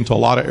moving into a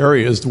lot of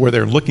areas where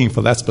they're looking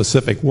for that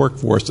specific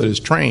workforce that is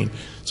trained.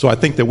 So I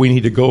think that we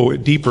need to go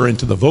deeper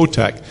into the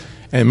VOTEC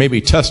and maybe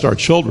test our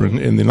children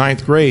in the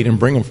 9th grade and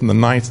bring them from the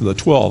 9th to the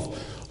 12th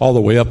all the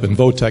way up in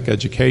VOTEC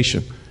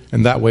education.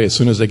 And that way, as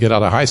soon as they get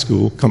out of high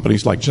school,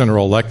 companies like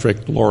General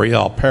Electric,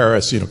 L'Oreal,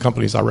 Paris,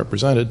 companies I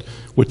represented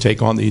would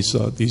take on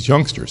these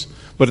youngsters.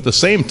 But at the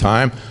same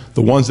time,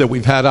 the ones that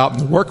we've had out in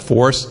the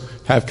workforce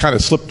have kind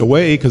of slipped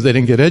away because they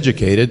didn't get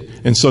educated,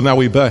 and so now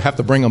we have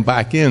to bring them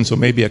back in. So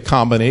maybe a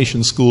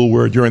combination school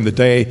where during the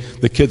day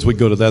the kids would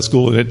go to that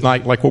school, and at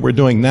night, like what we're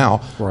doing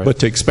now, right, but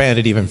to expand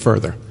it even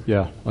further.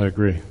 Yeah, I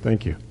agree.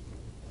 Thank you.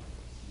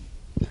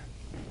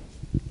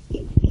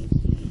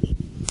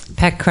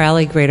 Pat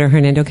Crowley, Greater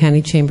Hernando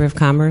County Chamber of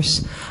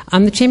Commerce.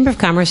 The Chamber of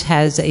Commerce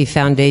has a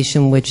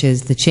foundation which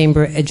is the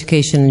Chamber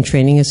Education and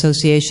Training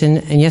Association,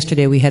 and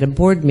yesterday we had a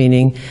board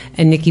meeting,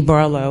 and Nikki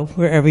Barlow,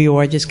 wherever you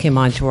are, just came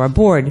onto our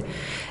board.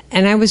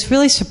 And I was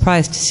really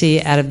surprised to see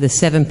out of the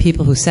 7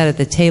 people who sat at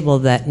the table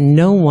that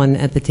no one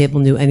at the table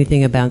knew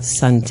anything about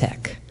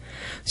Suntech.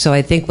 So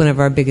I think one of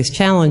our biggest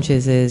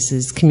challenges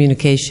is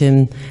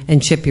communication.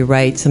 And Chip, you're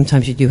right,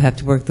 sometimes you do have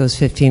to work those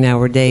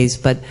 15-hour days.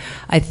 But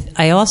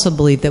I also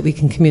believe that we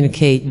can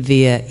communicate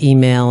via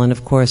email and,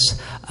 of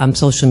course,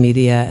 social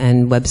media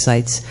and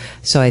websites.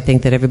 So I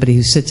think that everybody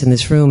who sits in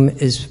this room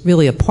is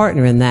really a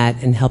partner in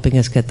that in helping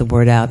us get the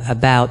word out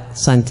about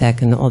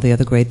Suntech and all the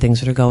other great things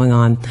that are going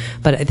on.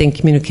 But I think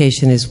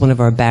communication is one of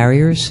our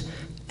barriers,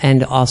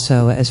 and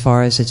also as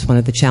far as it's one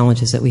of the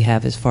challenges that we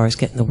have as far as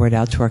getting the word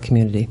out to our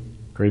community.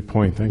 Great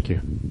point. Thank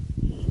you.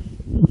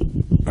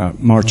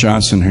 Mark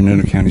Johnson,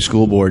 Hernando County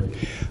School Board.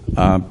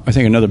 I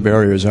think another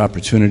barrier is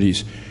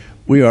opportunities.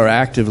 We are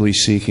actively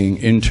seeking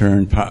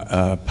intern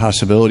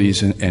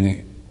possibilities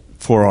and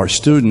for our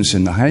students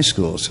in the high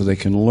school so they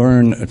can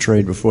learn a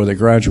trade before they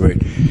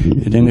graduate.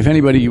 And then if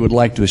anybody would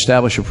like to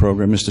establish a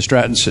program, Mr.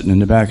 Stratton's sitting in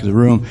the back of the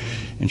room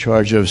in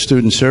charge of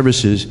student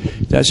services.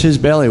 That's his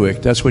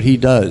bailiwick. That's what he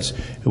does.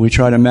 And we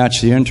try to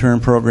match the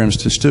intern programs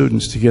to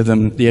students to give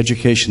them the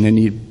education they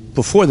need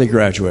before they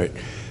graduate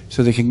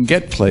so they can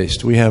get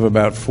placed. We have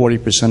about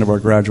 40% of our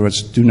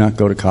graduates do not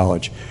go to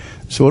college.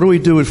 So what do we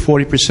do with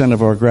 40%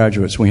 of our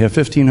graduates? We have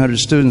 1,500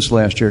 students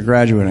last year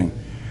graduating.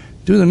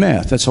 Do the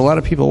math. That's a lot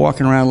of people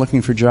walking around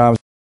looking for jobs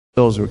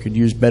or could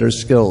use better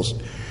skills.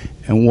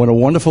 And what a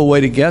wonderful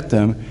way to get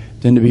them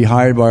than to be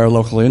hired by our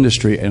local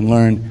industry and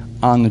learn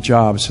on the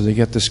job so they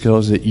get the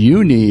skills that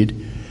you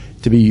need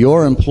to be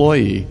your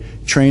employee,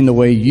 trained the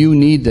way you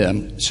need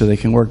them so they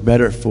can work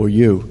better for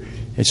you.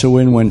 It's a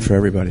win-win for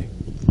everybody.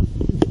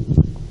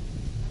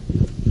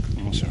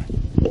 Oh, sorry.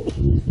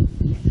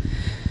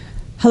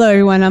 Hello,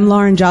 everyone. I'm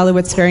Lauren Jolly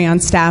with Spherion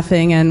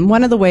Staffing, and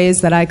one of the ways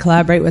that I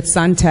collaborate with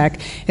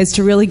Suntech is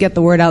to really get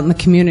the word out in the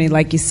community,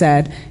 like you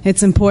said.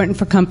 It's important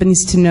for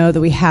companies to know that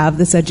we have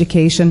this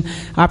education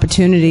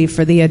opportunity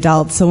for the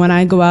adults. So when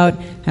I go out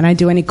and I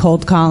do any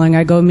cold calling,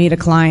 I go meet a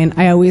client,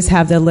 I always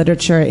have their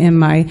literature in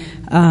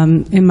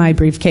my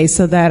briefcase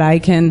so that I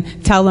can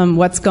tell them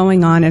what's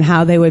going on and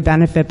how they would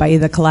benefit by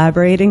either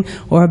collaborating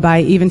or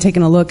by even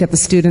taking a look at the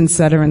students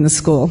that are in the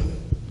school.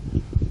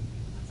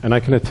 And I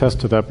can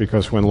attest to that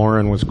because when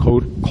Lauren was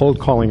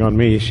cold calling on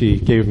me, she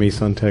gave me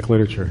Suntech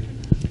literature.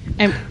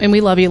 And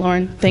we love you,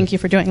 Lauren. Thank you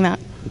for doing that.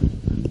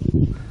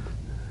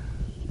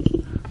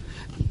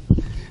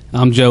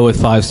 I'm Joe with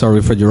 5 Star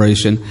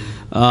Refrigeration.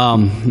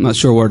 I'm not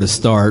sure where to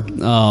start.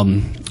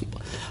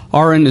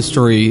 Our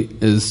industry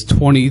is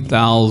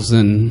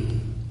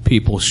 20,000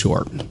 people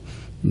short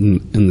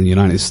in the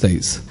United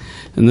States.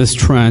 And this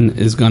trend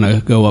is going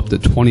to go up to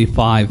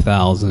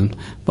 25,000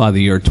 by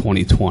the year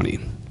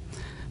 2020.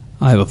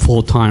 I have a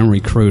full-time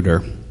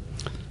recruiter.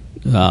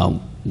 We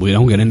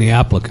don't get any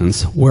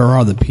applicants. Where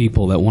are the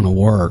people that want to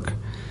work?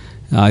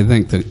 I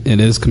think that it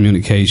is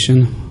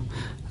communication,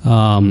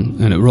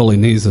 and it really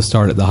needs to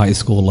start at the high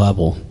school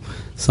level.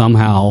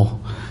 Somehow,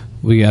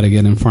 we got to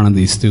get in front of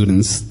these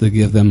students to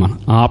give them an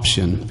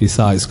option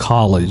besides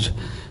college,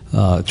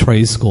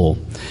 trade school.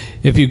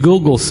 If you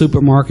Google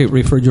supermarket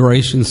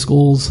refrigeration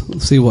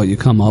schools, see what you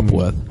come up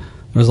with.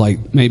 There's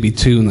like maybe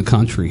 2 in the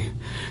country.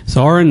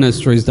 So our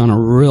industry has done a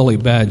really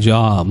bad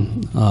job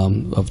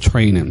of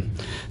training.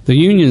 The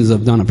unions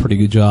have done a pretty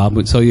good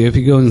job. So if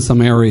you go in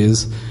some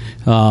areas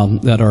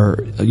that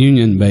are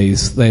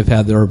union-based, they've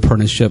had their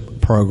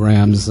apprenticeship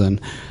programs, and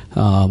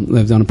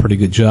they've done a pretty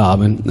good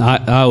job. And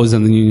I was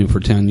in the union for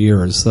 10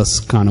 years. That's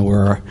kind of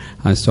where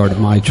I started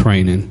my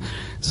training.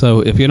 So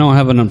if you don't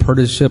have an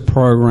apprenticeship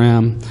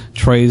program,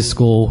 trade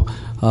school,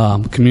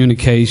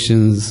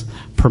 communications,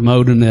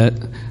 promoting it,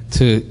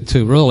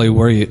 to really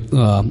where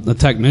the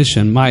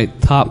technician, my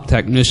top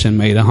technician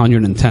made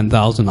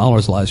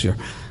 $110,000 last year.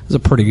 It's a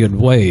pretty good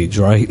wage,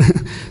 right?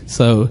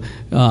 So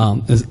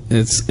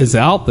it's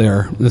out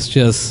there. It's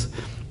just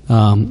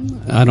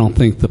I don't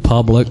think the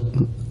public,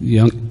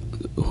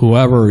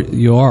 whoever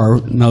you are,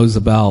 knows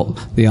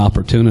about the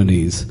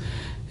opportunities.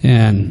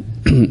 And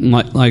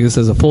like I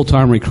said, as a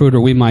full-time recruiter,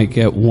 we might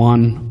get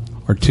 1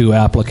 or 2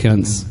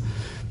 applicants,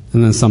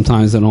 and then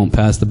sometimes they don't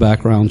pass the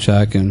background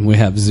check, and we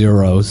have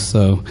zeros.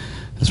 So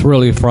it's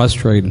really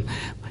frustrating.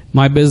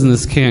 My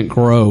business can't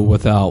grow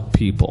without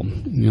people.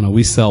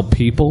 We sell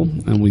people,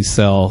 and we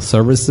sell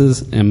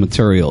services and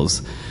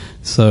materials.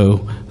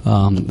 So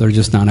they're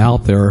just not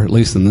out there, at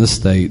least in this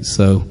state.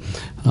 So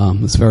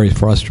it's very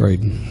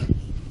frustrating.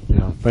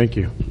 Yeah, thank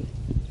you.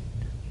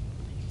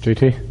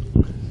 JT?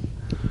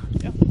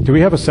 Yeah. Do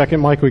we have a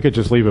second mic? We could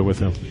just leave it with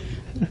him.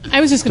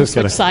 I was just going to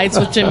switch sides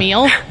with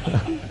Jamil.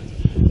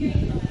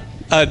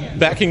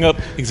 Backing up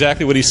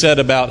exactly what he said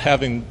about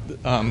having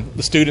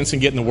the students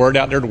and getting the word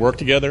out there to work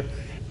together.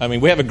 I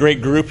mean, we have a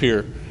great group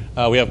here.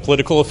 We have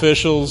political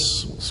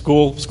officials,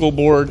 school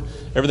board,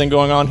 everything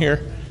going on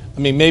here. I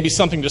mean, maybe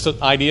something, just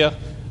an idea.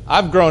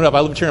 I've grown up,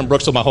 I lived here in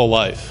Brooksville my whole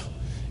life.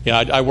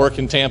 I work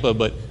in Tampa,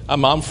 but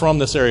I'm from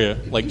this area.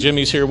 Like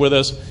Jimmy's here with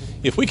us.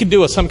 If we could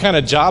do some kind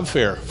of job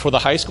fair for the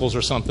high schools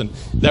or something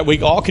that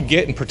we all could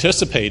get and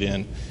participate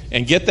in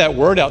and get that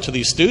word out to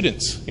these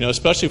students,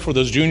 especially for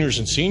those juniors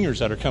and seniors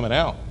that are coming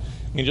out.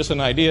 I mean, just an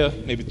idea,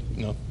 maybe,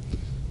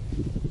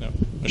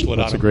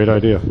 That's a great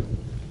idea.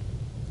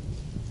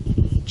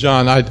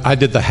 John, I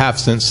did the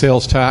half-cent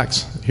sales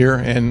tax here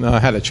and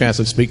had a chance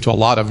to speak to a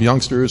lot of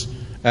youngsters,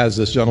 as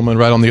this gentleman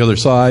right on the other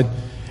side.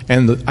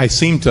 And I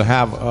seem to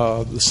have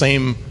the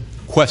same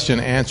question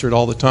answered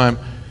all the time.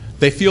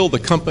 They feel the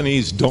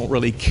companies don't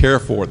really care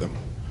for them.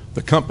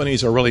 The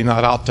companies are really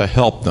not out to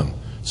help them.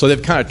 So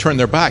they've kind of turned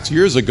their backs.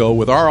 Years ago,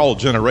 with our old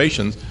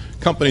generations,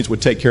 companies would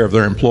take care of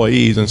their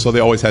employees, and so they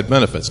always had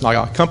benefits.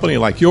 Now, a company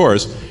like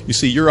yours, you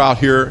see, you're out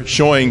here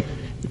showing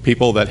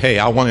people that, hey,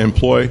 I want to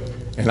employ,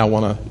 and I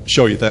want to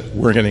show you that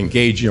we're going to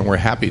engage you and we're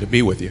happy to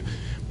be with you.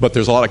 But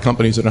there's a lot of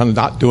companies that are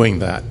not doing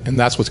that, and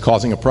that's what's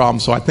causing a problem.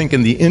 So I think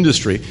in the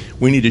industry,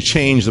 we need to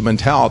change the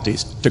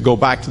mentalities to go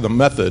back to the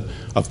method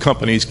of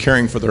companies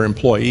caring for their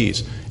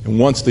employees. And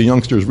once the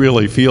youngsters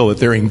really feel that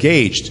they're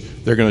engaged,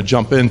 they're going to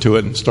jump into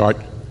it and start,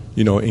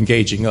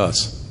 engaging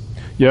us.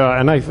 Yeah,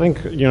 and I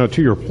think,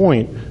 to your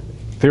point,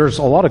 there's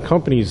a lot of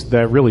companies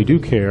that really do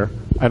care.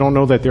 I don't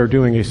know that they're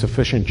doing a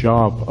sufficient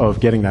job of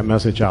getting that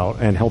message out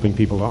and helping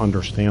people to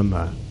understand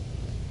that.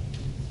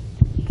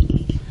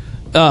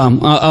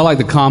 I like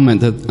the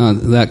comment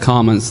that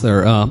comments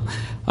there.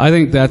 I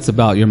think that's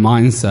about your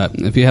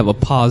mindset. If you have a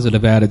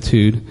positive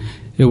attitude,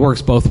 it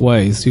works both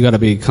ways. You got to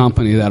be a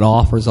company that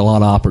offers a lot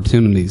of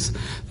opportunities.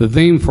 The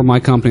theme for my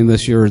company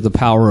this year is the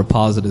power of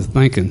positive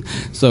thinking.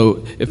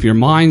 So if your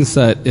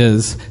mindset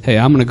is, hey,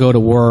 I'm going to go to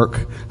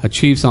work,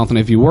 achieve something.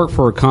 If you work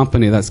for a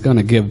company that's going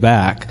to give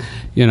back,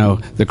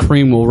 the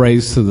cream will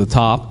rise to the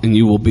top, and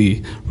you will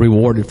be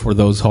rewarded for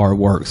those hard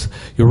works.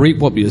 You reap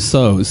what you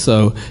sow.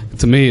 So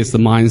to me, it's the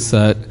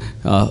mindset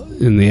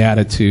and the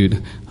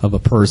attitude of a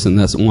person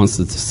that wants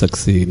to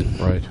succeed.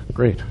 Right.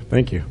 Great.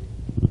 Thank you.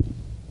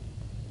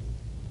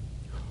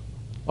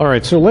 All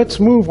right, so let's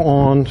move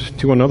on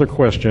to another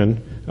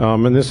question,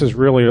 and this is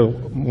really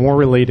more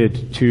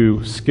related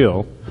to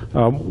skill.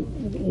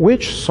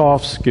 Which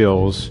soft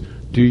skills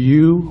do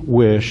you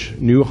wish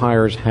new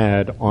hires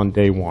had on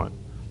day one?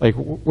 Like,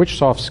 which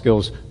soft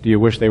skills do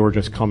you wish they were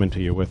just coming to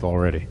you with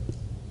already?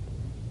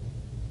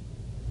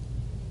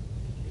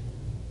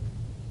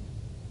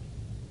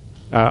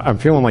 I'm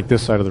feeling like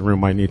this side of the room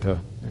might need to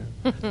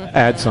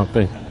add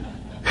something.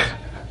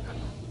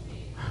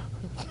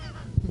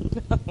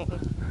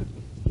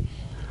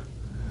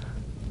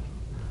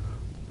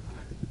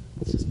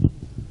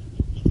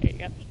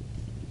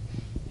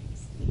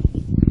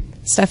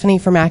 Stephanie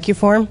from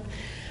Accuform.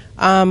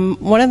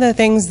 One of the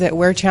things that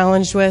we're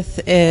challenged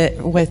with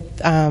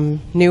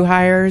new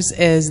hires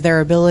is their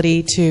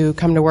ability to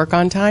come to work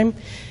on time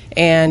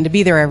and to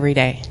be there every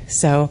day.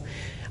 So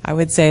I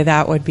would say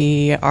that would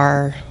be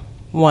our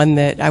one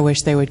that I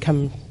wish they would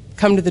come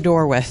to the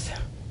door with.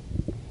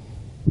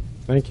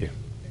 Thank you.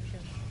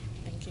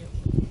 Thank you.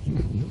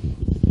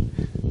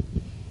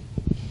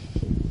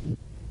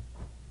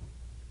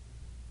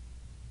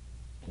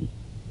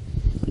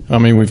 I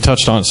mean, we've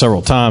touched on it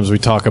several times. We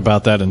talk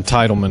about that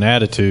entitlement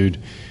attitude,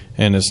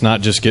 and it's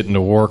not just getting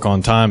to work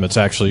on time. It's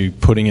actually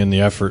putting in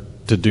the effort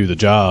to do the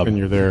job. And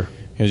you're there.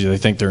 Because they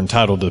think they're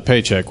entitled to the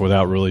paycheck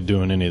without really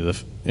doing any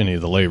of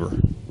the labor.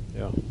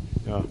 Yeah,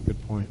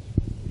 good point.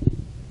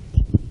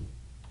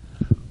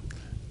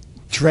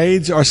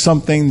 Trades are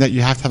something that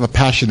you have to have a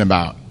passion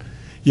about.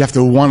 You have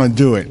to want to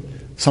do it.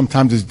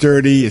 Sometimes it's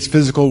dirty, it's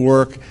physical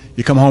work.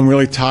 You come home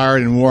really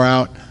tired and wore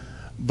out.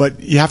 But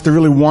you have to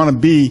really want to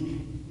be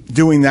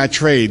doing that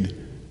trade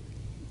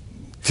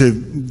to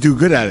do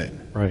good at it.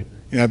 Right.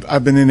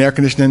 I've been in air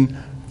conditioning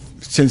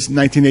since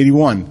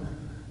 1981,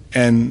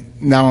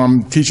 and now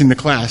I'm teaching the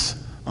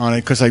class on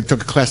it because I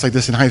took a class like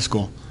this in high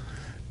school.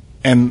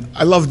 And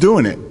I love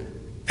doing it.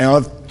 And I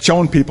love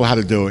showing people how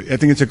to do it. I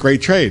think it's a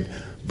great trade.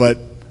 But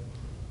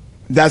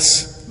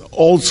that's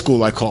old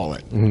school, I call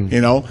it.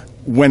 You know,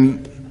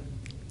 when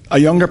a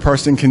younger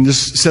person can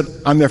just sit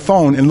on their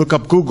phone and look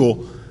up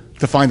Google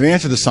to find an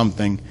answer to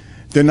something,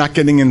 they're not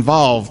getting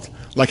involved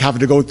like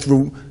having to go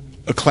through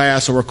a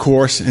class or a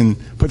course and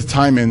put the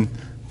time in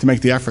to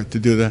make the effort to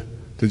do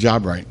the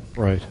job right.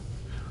 Right.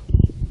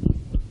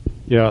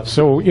 Yeah,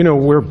 so, you know,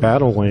 we're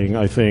battling,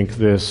 I think,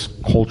 this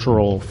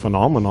cultural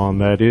phenomenon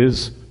that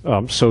is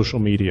social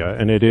media,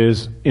 and it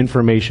is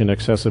information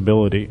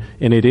accessibility,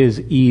 and it is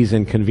ease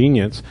and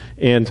convenience.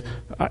 And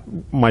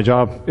my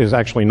job is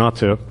actually not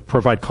to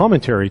provide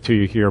commentary to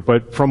you here,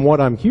 but from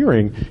what I'm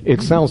hearing,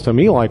 it sounds to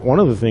me like one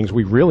of the things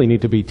we really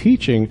need to be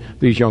teaching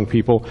these young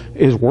people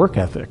is work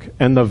ethic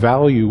and the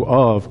value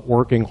of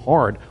working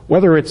hard.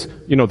 Whether it's,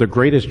 you know, the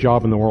greatest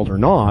job in the world or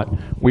not,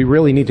 we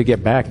really need to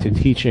get back to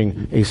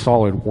teaching a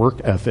solid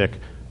work ethic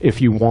if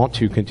you want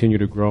to continue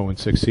to grow and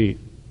succeed.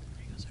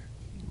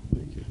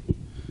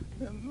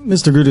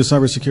 Mr. Gruder,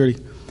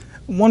 cybersecurity.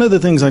 One of the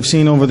things I've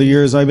seen over the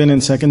years, I've been in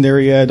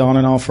secondary ed on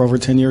and off for over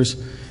 10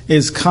 years,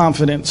 is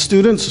confidence.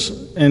 Students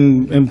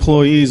and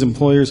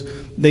employers,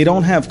 they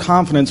don't have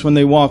confidence when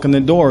they walk in the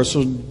door.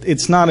 So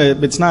it's not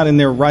in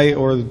their right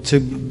or to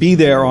be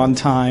there on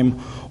time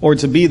or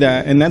to be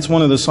that. And that's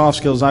one of the soft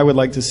skills I would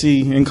like to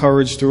see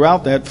encouraged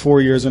throughout that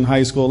 4 years in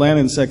high school and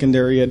in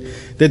secondary ed,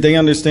 that they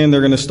understand they're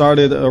going to start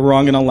at a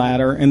rung in a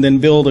ladder and then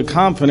build a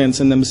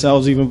confidence in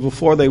themselves even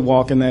before they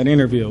walk in that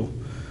interview.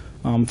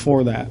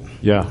 For that.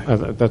 Yeah,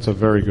 that's a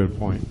very good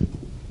point.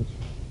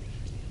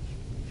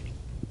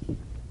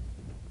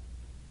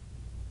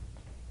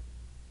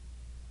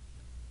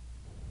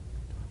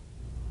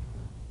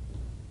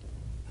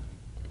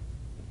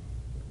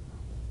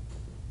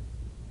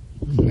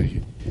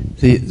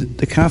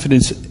 The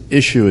confidence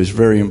issue is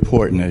very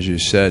important, as you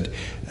said,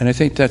 and I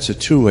think that's a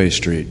two-way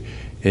street.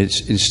 It's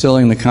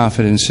instilling the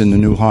confidence in the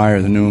new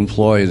hire, the new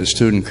employee, the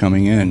student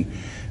coming in.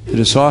 But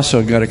it's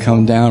also got to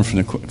come down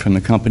from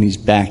the companies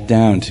back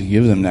down to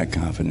give them that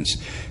confidence,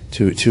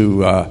 to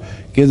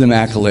give them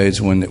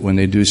accolades when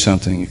they do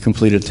something,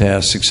 complete a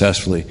task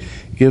successfully,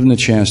 give them the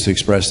chance to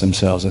express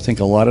themselves. I think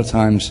a lot of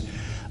times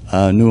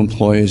new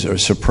employees are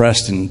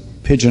suppressed and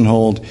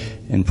pigeonholed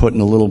and put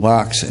in a little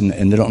box, and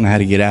they don't know how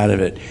to get out of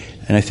it.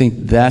 And I think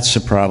that's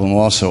a problem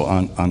also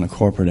on the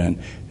corporate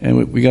end.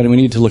 And we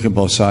need to look at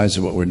both sides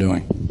of what we're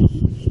doing.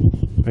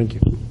 Thank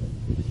you.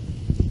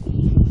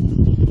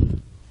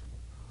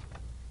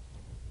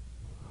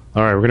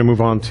 All right, we're going to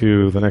move on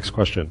to the next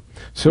question.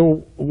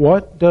 So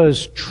what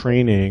does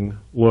training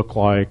look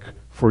like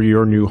for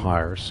your new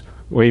hires?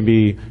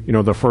 Maybe, you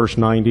know, the first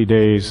 90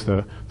 days,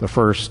 the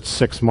first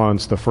 6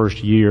 months, the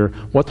first year.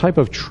 What type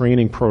of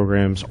training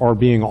programs are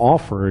being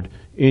offered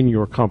in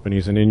your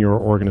companies and in your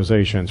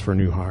organizations for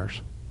new hires?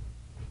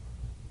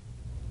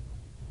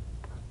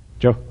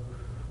 Joe?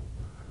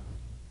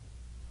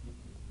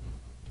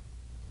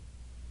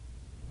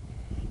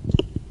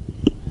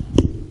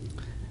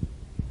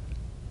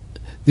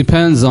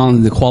 Depends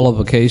on the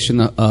qualification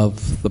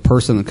of the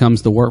person that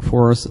comes to work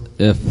for us.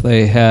 If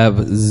they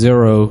have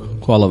zero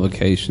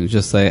qualifications,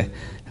 just say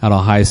out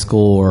of high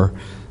school or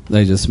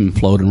they just been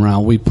floating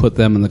around, we put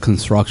them in the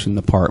construction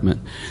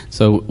department.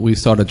 So we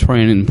started a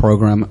training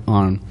program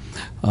on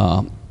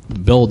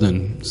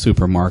building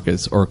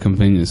supermarkets or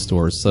convenience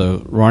stores.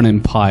 So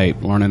running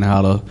pipe, learning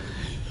how to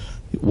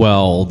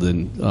weld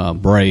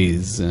and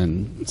braze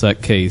and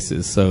set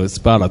cases. So it's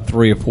about a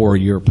 3 or 4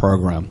 year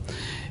program.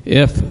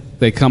 If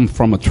they come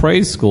from a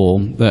trade school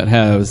that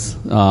has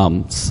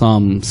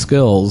some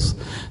skills,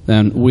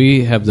 then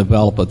we have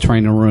developed a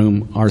training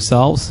room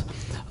ourselves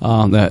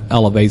that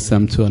elevates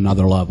them to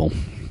another level.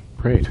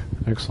 Great.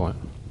 Excellent.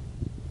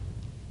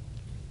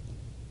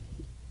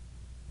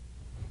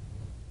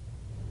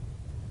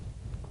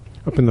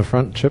 Up in the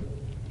front, Chip.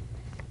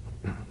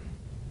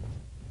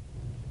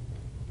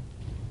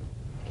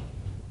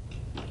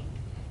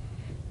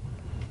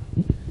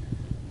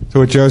 So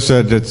what Joe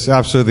said, it's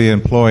absolutely the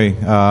employee.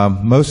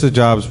 Most of the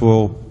jobs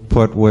we'll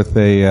put with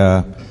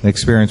an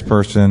experienced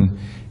person,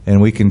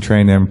 and we can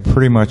train them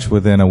pretty much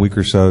within a week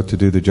or so to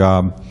do the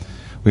job.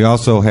 We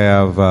also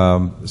have,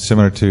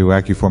 similar to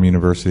Accuform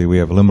University, we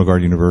have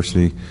Limagard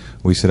University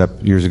we set up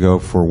years ago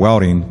for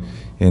welding,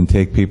 and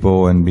take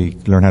people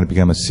and learn how to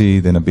become a C,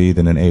 then a B,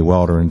 then an A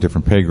welder in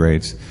different pay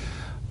grades.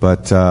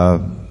 But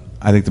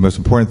I think the most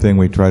important thing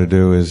we try to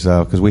do is,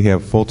 because we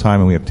have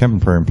full-time and we have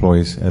temporary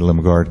employees at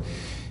Limagard,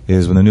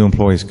 is when the new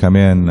employees come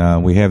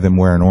in, we have them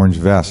wear an orange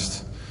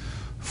vest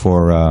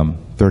for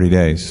 30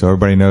 days. So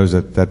everybody knows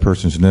that that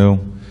person's new.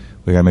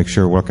 We got to make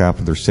sure we look out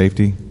for their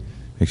safety,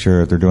 make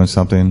sure if they're doing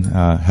something,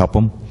 help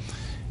them.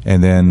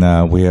 And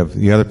then we have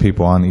the other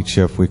people on each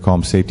shift, we call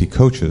them safety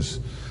coaches.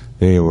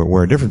 They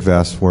wear a different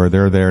vest where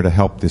they're there to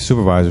help the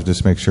supervisors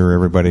just make sure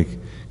everybody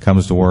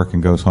comes to work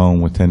and goes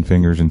home with 10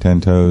 fingers and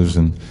 10 toes.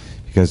 And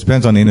because it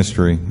depends on the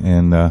industry,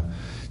 and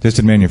just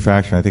in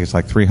manufacturing, I think it's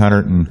like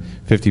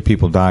 350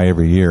 people die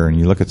every year, and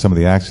you look at some of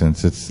the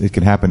accidents, it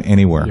can happen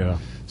anywhere. Yeah.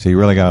 So you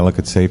really got to look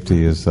at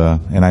safety.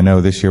 And I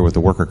know this year with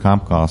the worker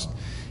comp cost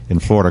in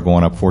Florida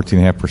going up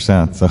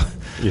 14.5%, so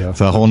Yeah.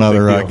 it's a whole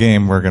nother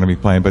game we're going to be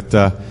playing. But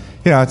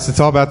it's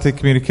all about the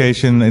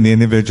communication and the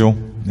individual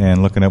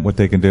and looking at what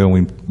they can do,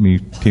 and we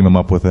team them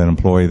up with an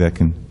employee that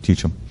can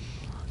teach them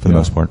for the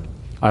most part.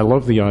 I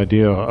love the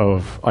idea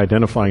of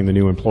identifying the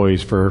new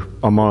employees for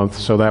a month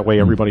so that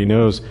way everybody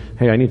knows,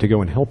 hey, I need to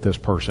go and help this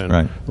person,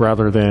 Right.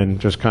 rather than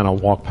just kind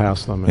of walk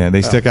past them. Yeah,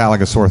 they stick out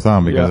like a sore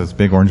thumb because Yeah. it's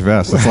big orange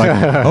vest. It's like,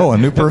 oh, a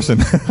new person.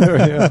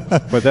 Yeah,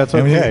 but that's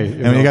okay.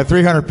 And when you got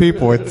 300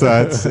 people,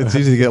 it's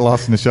easy to get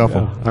lost in the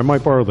shuffle. Yeah, I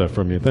might borrow that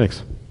from you.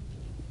 Thanks.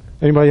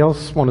 Anybody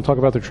else want to talk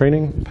about the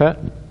training? Pat?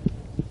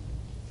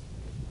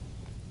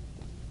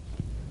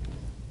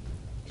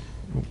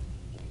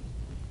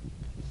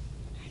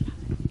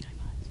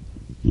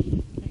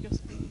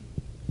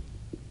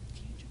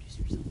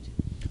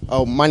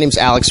 Oh, my name's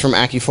Alex from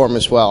Accuform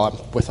as well.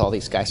 I'm with all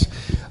these guys.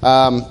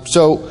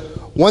 So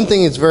one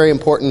thing that's very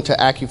important to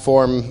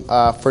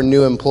Accuform for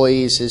new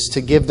employees is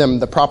to give them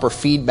the proper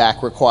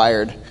feedback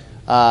required.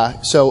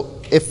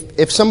 So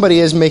if somebody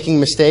is making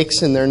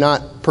mistakes and they're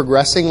not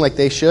progressing like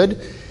they should,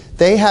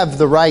 they have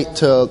the right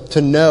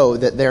to know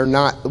that they're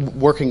not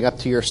working up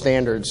to your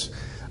standards.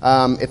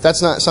 If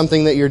that's not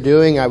something that you're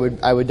doing, I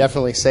would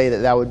definitely say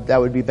that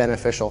would be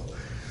beneficial.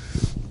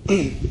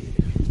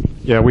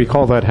 Yeah, we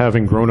call that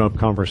having grown-up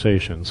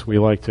conversations. We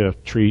like to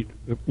treat,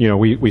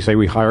 we say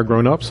we hire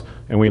grown-ups,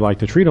 and we like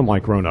to treat them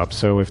like grown-ups.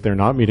 So if they're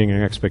not meeting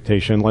an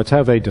expectation, let's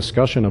have a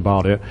discussion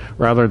about it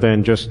rather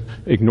than just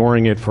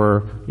ignoring it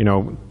for,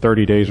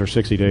 30 days or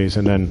 60 days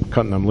and then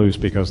cutting them loose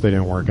because they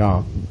didn't work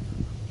out.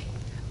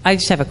 I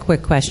just have a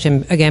quick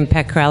question. Again,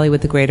 Pat Crowley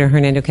with the Greater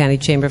Hernando County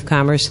Chamber of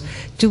Commerce.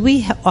 Do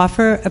we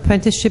offer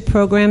apprenticeship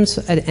programs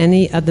at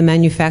any of the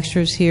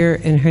manufacturers here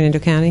in Hernando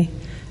County?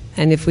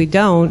 And if we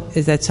don't,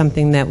 is that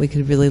something that we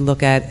could really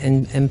look at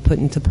and put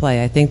into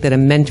play? I think that a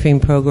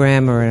mentoring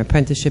program or an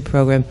apprenticeship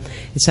program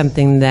is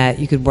something that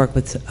you could work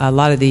with a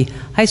lot of the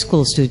high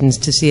school students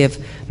to see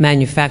if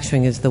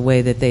manufacturing is the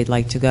way that they'd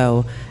like to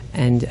go.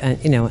 And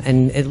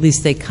and at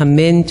least they come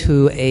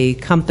into a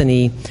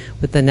company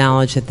with the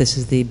knowledge that this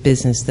is the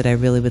business that I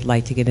really would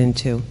like to get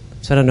into.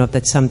 So I don't know if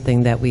that's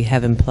something that we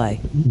have in play.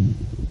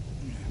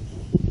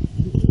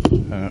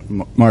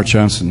 Mark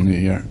Johnson,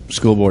 the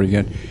school board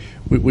again.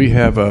 We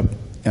have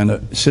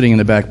sitting in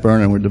the back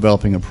burner, and we're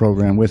developing a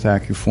program with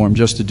Accuform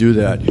just to do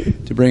that,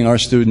 to bring our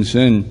students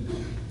in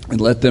and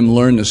let them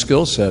learn the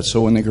skill set so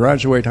when they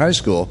graduate high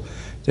school,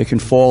 they can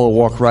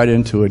walk right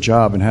into a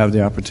job and have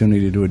the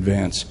opportunity to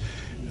advance.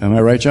 Am I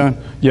right, John?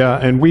 Yeah,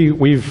 and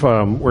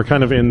we're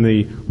kind of in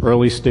the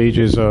early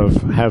stages of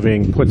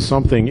having put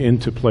something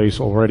into place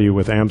already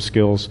with AMP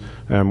Skills,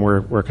 and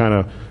we're kind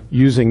of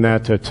using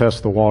that to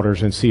test the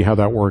waters and see how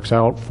that works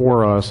out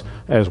for us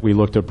as we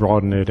look to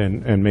broaden it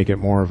and make it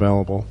more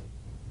available.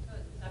 So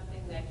it's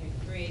something that you're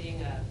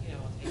creating a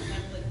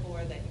template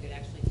for that you could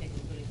actually take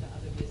and put into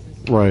other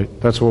businesses?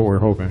 Right, that's what we're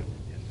hoping.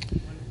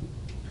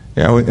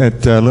 Yeah,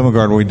 at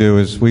Limagard, what we do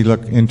is we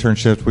look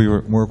internships. We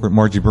work with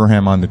Margie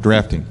Burham on the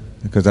drafting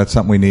because that's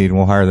something we need, and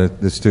we'll hire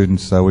the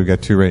students. We've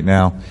got 2 right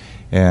now,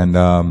 and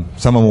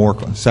some of them will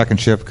work second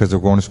shift because they're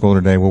going to school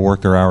today. We'll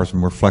work their hours,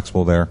 and we're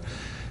flexible there.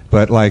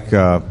 But like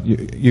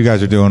you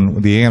guys are doing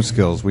the AMP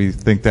Skills, we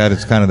think that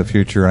is kind of the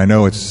future. I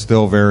know it's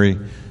still very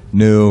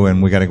new,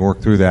 and we got to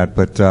work through that.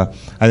 But I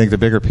think the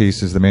bigger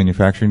piece is the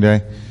manufacturing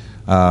day,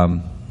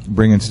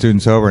 bringing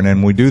students over, and then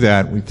when we do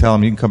that, we tell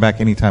them you can come back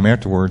anytime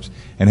afterwards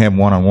and have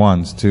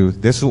one-on-ones.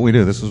 This is what we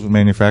do. This is what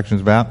manufacturing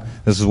is about.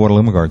 This is what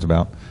Limagard's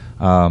about.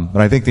 But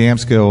I think the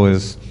AMP skill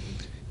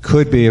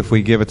could be, if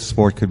we give it to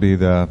sport, could be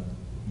the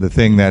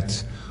thing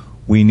that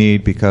we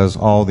need because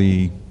all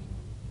the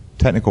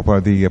technical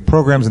part, the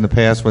programs in the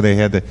past where they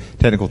had the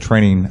technical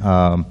training,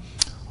 all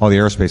the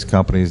aerospace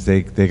companies,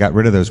 they got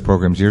rid of those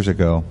programs years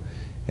ago,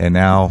 and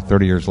now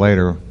 30 years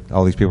later,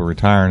 all these people are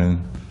retiring,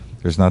 and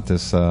there's not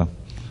this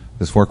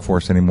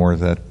workforce anymore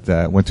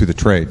that went through the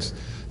trades.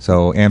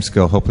 So AMP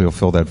skill hopefully will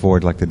fill that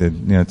void like they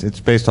did. It's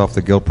based off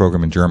the Guild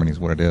program in Germany is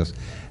what it is,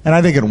 and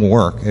I think it will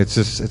work.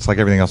 It's like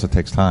everything else, it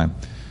takes time,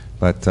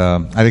 but I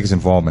think it's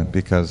involvement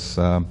because.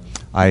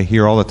 I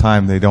hear all the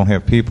time they don't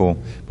have people,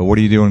 but what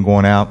are you doing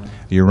going out?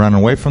 Are you running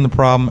away from the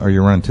problem or are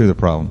you running to the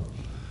problem?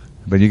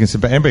 But you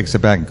can anybody can sit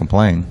back and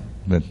complain,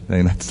 but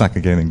that's not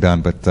going to get anything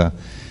done. But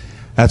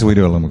that's what we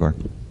do at Limagard.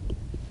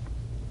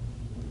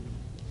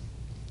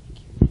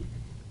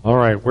 All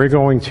right, we're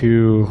going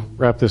to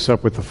wrap this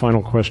up with the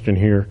final question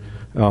here.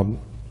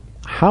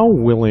 How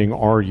willing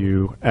are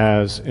you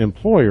as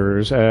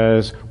employers,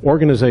 as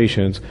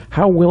organizations,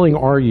 how willing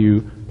are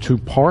you to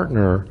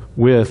partner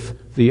with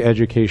the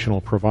educational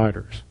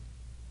providers?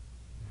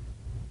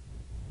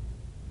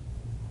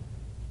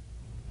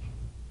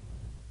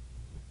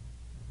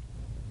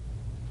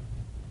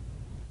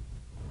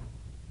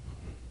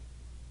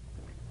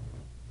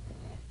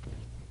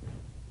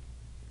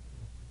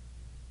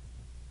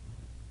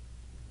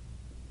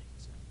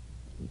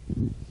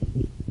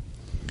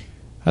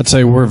 I'd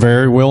say we're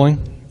very willing.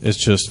 It's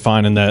just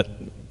finding that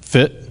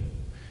fit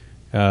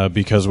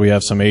because we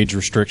have some age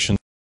restrictions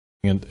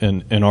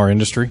in our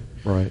industry.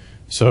 Right.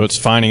 So it's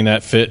finding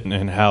that fit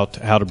and how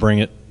to bring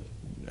it,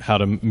 how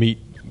to meet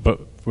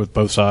with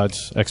both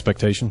sides'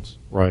 expectations.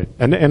 Right.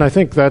 And I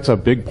think that's a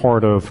big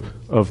part of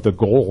the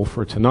goal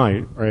for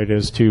tonight, right,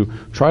 is to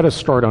try to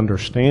start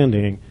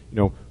understanding,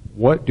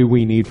 what do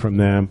we need from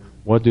them?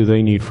 What do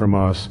they need from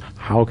us?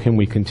 How can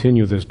we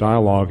continue this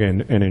dialogue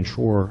and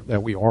ensure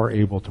that we are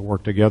able to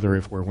work together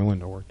if we're willing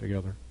to work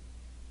together?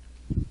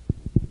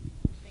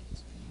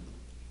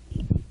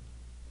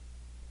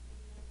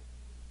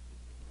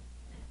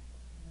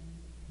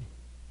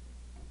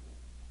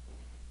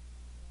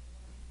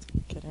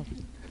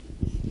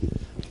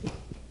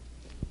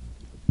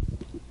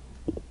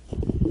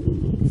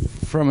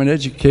 From an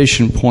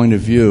education point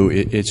of view,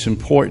 it's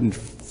important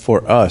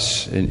for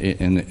us,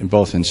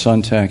 both in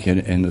Suntech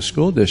and the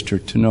school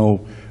district, to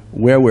know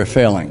where we're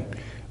failing,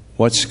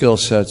 what skill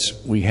sets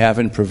we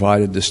haven't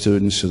provided the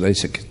students so they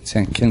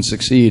can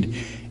succeed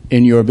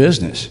in your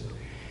business.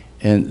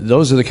 And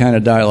those are the kind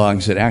of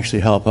dialogues that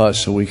actually help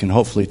us so we can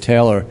hopefully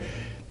tailor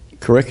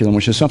curriculum,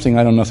 which is something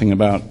I know nothing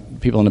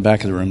about, people in the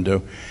back of the room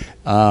do,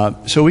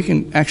 so we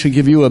can actually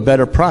give you a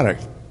better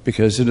product.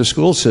 Because in the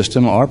school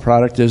system, our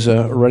product is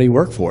a ready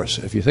workforce,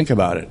 if you think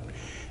about it.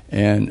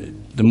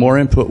 And the more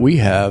input we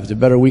have, the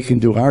better we can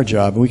do our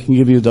job. We can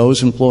give you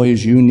those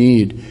employees you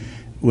need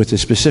with the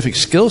specific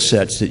skill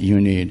sets that you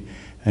need.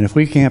 And if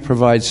we can't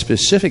provide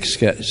specific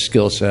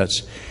skill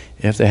sets,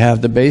 you have to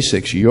have the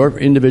basics. Your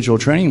individual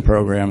training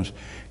programs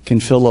can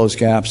fill those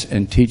gaps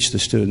and teach the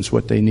students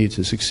what they need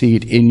to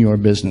succeed in your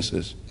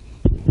businesses.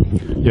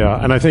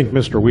 Yeah, and I think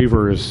Mr.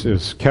 Weaver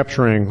is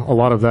capturing a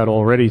lot of that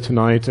already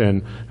tonight,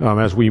 and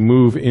as we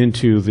move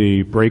into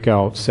the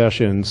breakout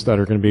sessions that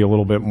are going to be a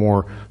little bit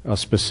more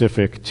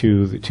specific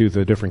to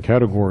the different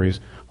categories,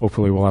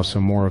 hopefully we'll have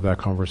some more of that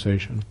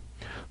conversation.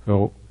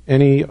 So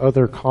any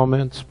other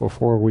comments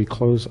before we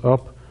close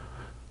up?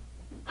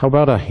 How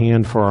about a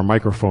hand for our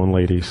microphone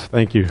ladies?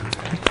 Thank you.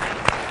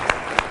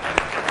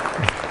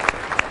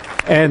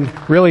 And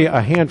really a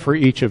hand for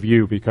each of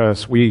you,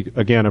 because we,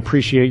 again,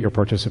 appreciate your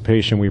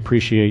participation. We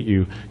appreciate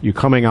you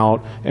coming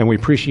out, and we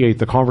appreciate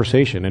the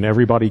conversation and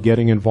everybody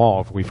getting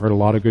involved. We've heard a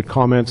lot of good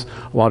comments,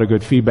 a lot of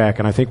good feedback,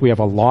 and I think we have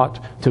a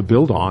lot to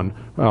build on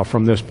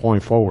from this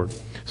point forward.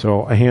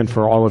 So a hand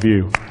for all of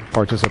you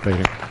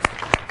participating.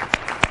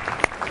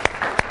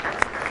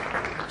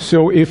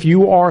 So if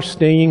you are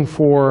staying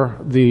for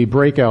the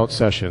breakout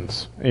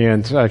sessions,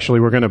 and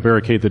actually we're going to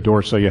barricade the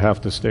door so you have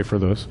to stay for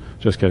those.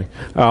 Just kidding.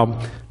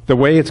 The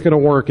way it's going to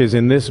work is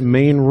in this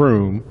main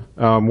room,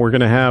 we're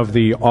going to have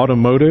the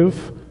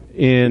automotive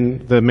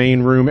in the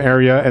main room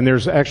area, and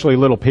there's actually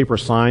little paper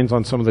signs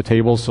on some of the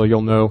tables so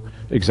you'll know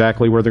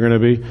exactly where they're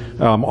going to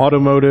be.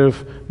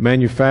 Automotive,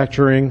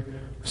 manufacturing,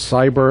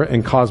 cyber,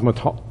 and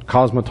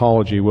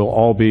cosmetology will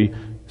all be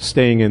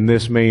staying in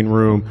this main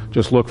room.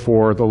 Just look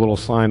for the little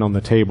sign on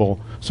the table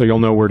so you'll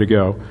know where to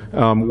go.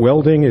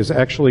 Welding is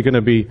actually going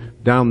to be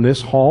down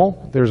this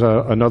hall. There's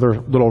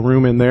another little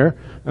room in there,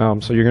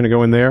 so you're going to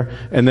go in there.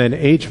 And then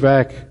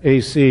HVAC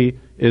AC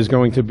is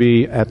going to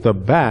be at the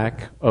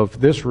back of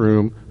this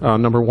room,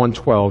 number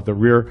 112, the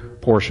rear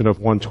portion of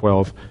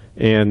 112.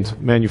 And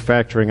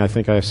manufacturing, I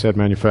think I said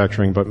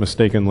manufacturing, but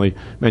mistakenly,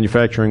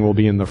 manufacturing will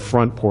be in the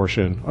front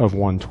portion of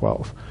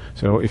 112.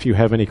 So if you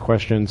have any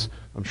questions,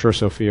 I'm sure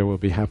Sophia will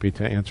be happy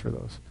to answer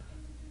those.